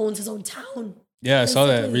like owns his own town. Yeah, I saw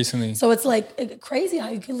that basically. recently. So it's like crazy how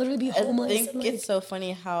you can literally be I homeless. think and, like, it's so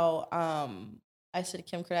funny how I said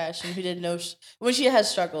Kim Kardashian, who didn't know when she has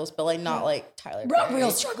struggles, but like not like Tyler. Perry.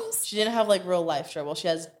 real struggles She didn't have like real life struggles.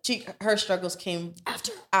 Her struggles came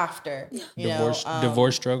after. after. Yeah. You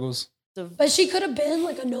Divorce struggles. But she could have been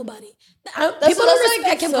like a nobody. People what don't I respect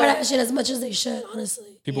think Kim so. Kardashian as much as they should,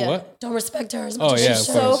 honestly. People Yeah. what? Don't respect her as much Oh, as yeah, she of should.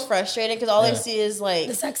 so course. frustrating because all I Yeah. see is like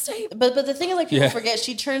The sex tape. But the thing is, like, people Yeah. forget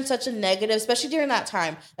she turned such a negative, especially during that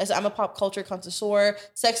time. As I'm a pop culture connoisseur,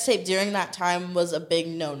 sex tape during that time was a big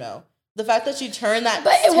no. The fact that she turned that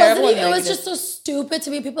But it terrible wasn't. and It was negative- just so stupid to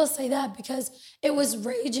me. People say that because it was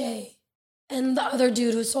Ray J and the other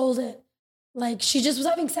dude who sold it. Like she just was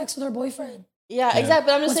having sex with her boyfriend. yeah, exactly.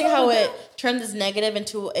 But I'm just What's saying wrong how with it turned this negative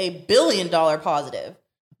into $1 billion positive,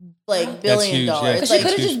 like That's billion huge, yeah. dollars. Because Like she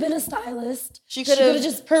could have huge. just been a stylist. she could have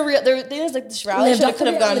just her real. There things like this reality lived show off could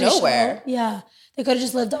the have gone reality show. nowhere. Yeah, they could have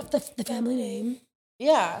just lived off the family name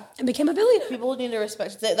Yeah. and became a billionaire. People need to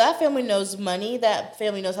respect that family knows money. That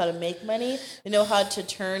family knows how to make money. They know how to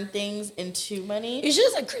turn things into money. You should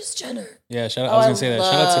just like Kris Jenner. Yeah, shout out. Oh, I was gonna say that.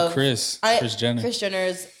 Shout out to love- Kris Jenner. Kris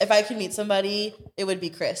Jenner's. If I could meet somebody, it would be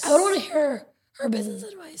Kris. I would want to hear her business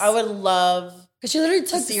advice. I would love. because she literally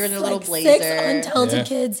took see her in a like little 6 blazer. untalented Yeah.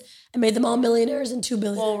 kids and made them all millionaires and 2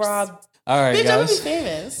 billionaires. Well, Rob, All right, bitch, I would be guys.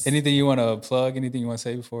 famous. Anything you want to plug? Anything you want to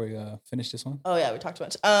say before we finish this one? Oh yeah, we talked too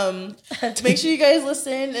much. Make sure you guys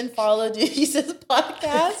listen and follow Deuces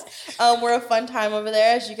podcast. We're a fun time over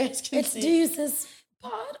there, as you guys can It's see. Deuces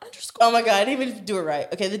pod _ Oh my god, I didn't even do it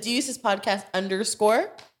right. Okay, the Deuces podcast _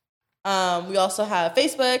 we also have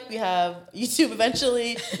Facebook. We have YouTube.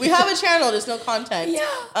 Eventually, we have a channel. Just no content.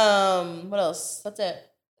 Yeah. What else? That's it.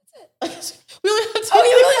 We only have two. Oh,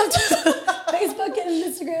 you really have to Facebook and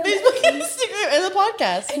Instagram. Facebook, and Instagram, and the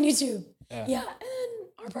podcast. And YouTube. Yeah. Yeah. And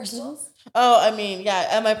our personals. Oh, I mean, yeah.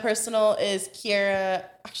 And my personal is Kiera.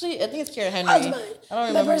 Actually, I think it's Kiera Henry. That's mine. I don't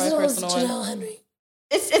remember my personal is one. Janelle Henry.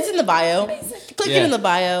 It's in the bio. Basic. Click Yeah. it in the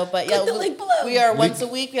bio. But yeah, Click the link below. we are once a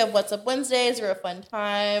week. We have What's Up Wednesdays. We're a fun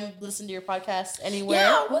time. Listen to your podcast anywhere.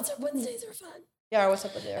 Yeah. What's Up Wednesdays are fun. Yeah, What's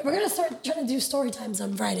Up Wednesday. We're gonna start trying to do story times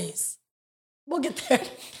on Fridays. We'll get there.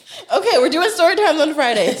 Okay, we're doing story times on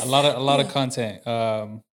Fridays. A lot of content.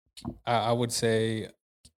 I would say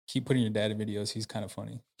keep putting your dad in videos. He's kind of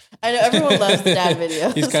funny. I know everyone loves the dad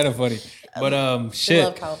videos. He's kind of funny. But They love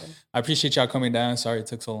shit. Calvin. I appreciate y'all coming down. Sorry it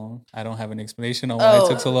took so long. I don't have an explanation on why it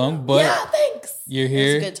took so long, but Yeah. Thanks. You're It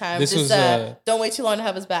here. was a good time. This Just was don't wait too long to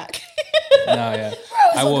have us back. no, yeah.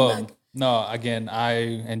 I welcome will. back. No, again, I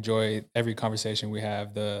enjoy every conversation we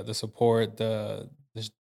have, the support, the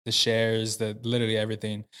shares, the literally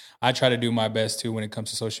everything. I try to do my best too when it comes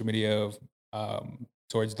to social media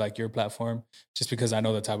towards like your platform, just because I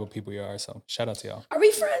know the type of people you are. So shout out to y'all. Are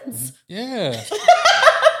we friends? Yeah.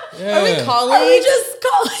 Are we colleagues? Are we just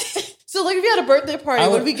colleagues? So like if you had a birthday party, I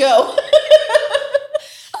would would- we go?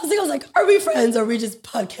 I was like, are we friends? Or are we just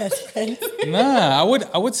podcast friends? Nah,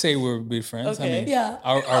 I would say we're be friends. I Okay. mean, Yeah.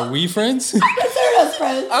 Are we friends? Consider us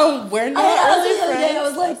friends. Oh, we're not I asked really you the other day, friends. I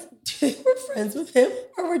was like, do you think we're friends with him?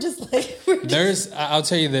 Or we're just like, I'll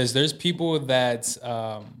tell you this. There's people that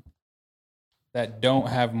don't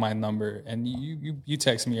have my number, and you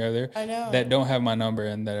text me earlier. I know. That don't have my number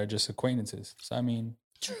and that are just acquaintances. So I mean,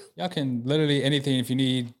 true. y'all can literally anything. If you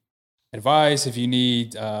need advice, if you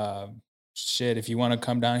need if you want to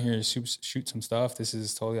come down here and shoot some stuff, this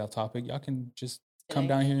is totally off topic. Y'all can just come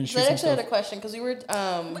down here and shoot I some actually had stuff. a question because we were.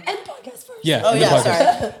 And podcast first. Yeah. Oh the yeah,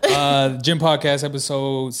 podcast. sorry. Gym Podcast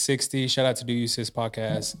episode 60. Shout out to Do You Sis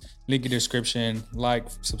Podcast. Link in the description. Like,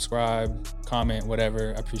 subscribe, comment,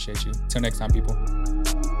 whatever. I appreciate you. Till next time, people.